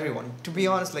friends and everyone. To be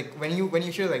honest, like when you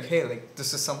hear like, hey, like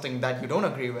this is something that you don't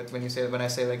agree with, when I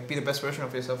say like be the best version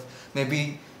of yourself,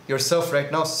 maybe yourself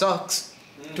right now sucks.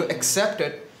 To accept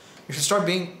it, you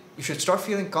should start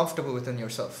feeling comfortable within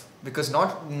yourself, because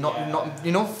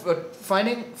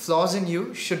finding flaws in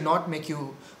you should not make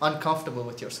you uncomfortable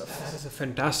with yourself. That is a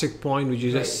fantastic point which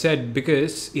you just said,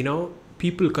 because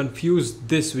people confuse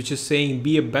this, which is saying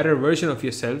be a better version of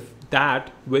yourself,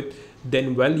 that with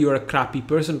then, well, you're a crappy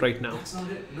person right now. That's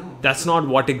not it. No. That's not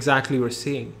what exactly we're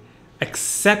saying.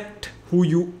 Accept who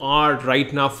you are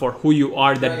right now for who you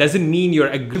are. That doesn't mean you're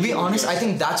To be honest, I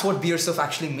think that's what be yourself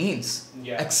actually means.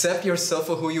 Yeah. Accept yourself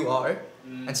for who you are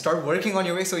and start working on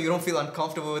your way so you don't feel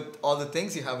uncomfortable with all the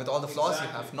things you have, with all the flaws you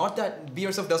have. Not that be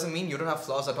yourself doesn't mean you don't have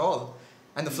flaws at all.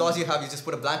 And the flaws you have, you just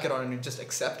put a blanket on and you just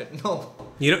accept it. No.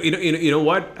 You know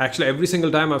what? Actually, every single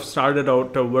time I've started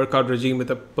out a workout regime with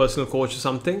a personal coach or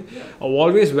something, I've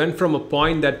always went from a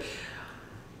point that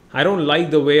I don't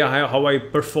like the way how I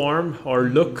perform or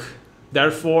look.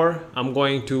 Therefore, I'm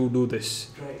going to do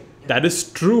this. Right. Yeah. That is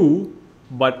true,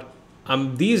 but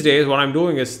these days what I'm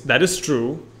doing is, that is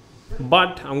true,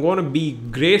 but I'm going to be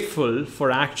grateful for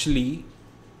actually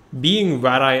being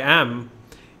where I am.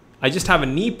 I just have a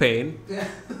knee pain,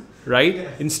 right? Yeah.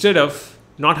 Instead of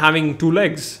not having 2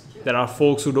 legs. There are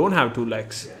folks who don't have 2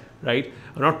 legs, right?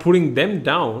 I'm not putting them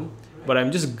down, but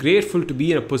I'm just grateful to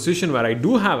be in a position where I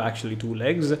do have actually 2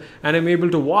 legs and I'm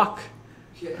able to walk,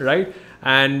 right?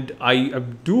 And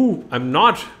I'm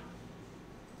not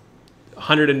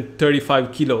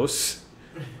 135 kilos.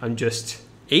 I'm just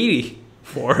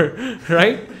 84,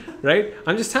 right? Right?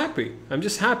 I'm just happy.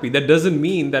 That doesn't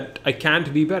mean that I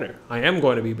can't be better. I am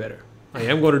going to be better. I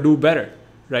am going to do better,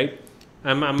 right?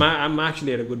 I'm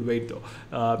actually at a good weight though.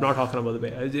 I'm not talking about the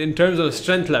weight. In terms of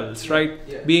strength levels, right?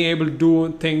 Yeah. Being able to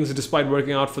do things despite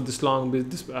working out for this long,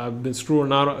 I've been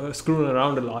screwing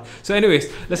around a lot. So anyways,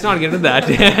 let's not get into that.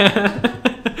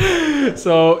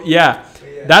 So yeah,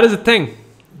 that is the thing.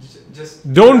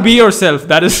 Just don't be yourself.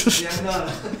 That is...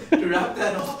 To wrap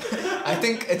that up, I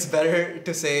think it's better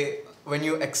to say, when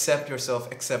you accept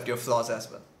yourself, accept your flaws as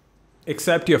well.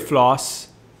 Accept your flaws.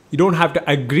 You don't have to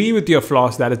agree with your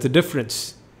flaws. That is the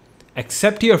difference.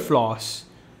 Accept your flaws.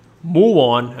 Move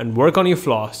on and work on your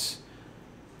flaws.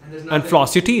 And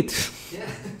floss your teeth. Yeah,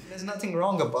 there's nothing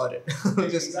wrong about it.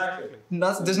 Exactly.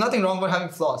 There's nothing wrong about having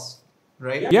flaws,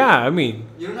 right? Yeah, I mean...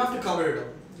 You don't have to cover it up.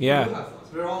 Yeah. You do have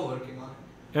flaws. We're all working on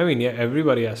it. I mean, yeah,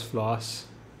 everybody has flaws.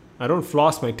 I don't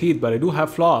floss my teeth, but I do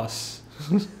have flaws.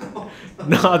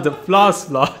 Not the floss.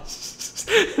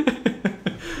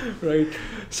 Right.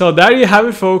 So there you have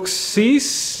it,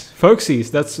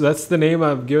 folksies. That's the name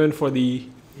I've given for the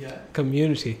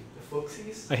community. The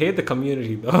folksies? I hate the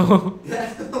community though.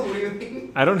 What do you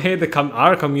mean? I don't hate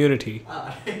our community.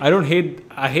 I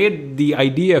hate the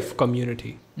idea of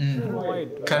community.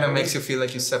 Kind of makes you feel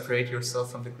like you separate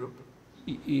yourself from the group.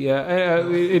 Yeah,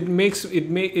 it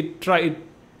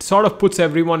sort of puts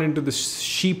everyone into this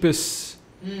sheep-like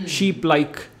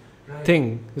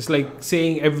thing. It's like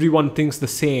saying everyone thinks the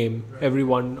same. Right.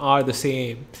 Everyone are the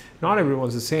same. Not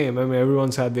everyone's the same. I mean,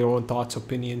 everyone's had their own thoughts,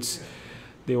 opinions. Yeah.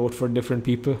 They vote for different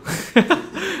people.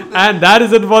 And that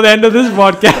is it for the end of this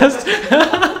podcast.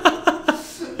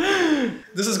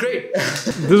 This is great.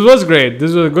 This was great.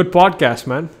 This was a good podcast,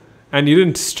 man. And you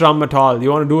didn't strum at all.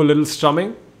 You want to do a little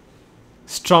strumming?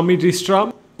 Strummity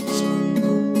strum.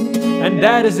 And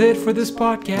that is it for this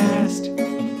podcast,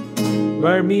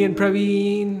 where me and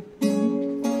Praveen,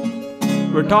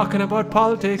 we're talking about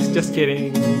politics. Just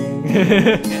kidding.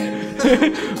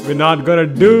 We're not gonna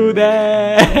do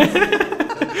that.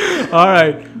 All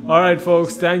right,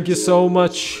 folks. Thank you so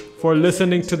much for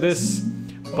listening to this.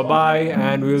 Bye-bye,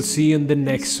 and we'll see you in the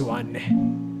next one.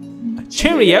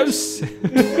 Cheerios.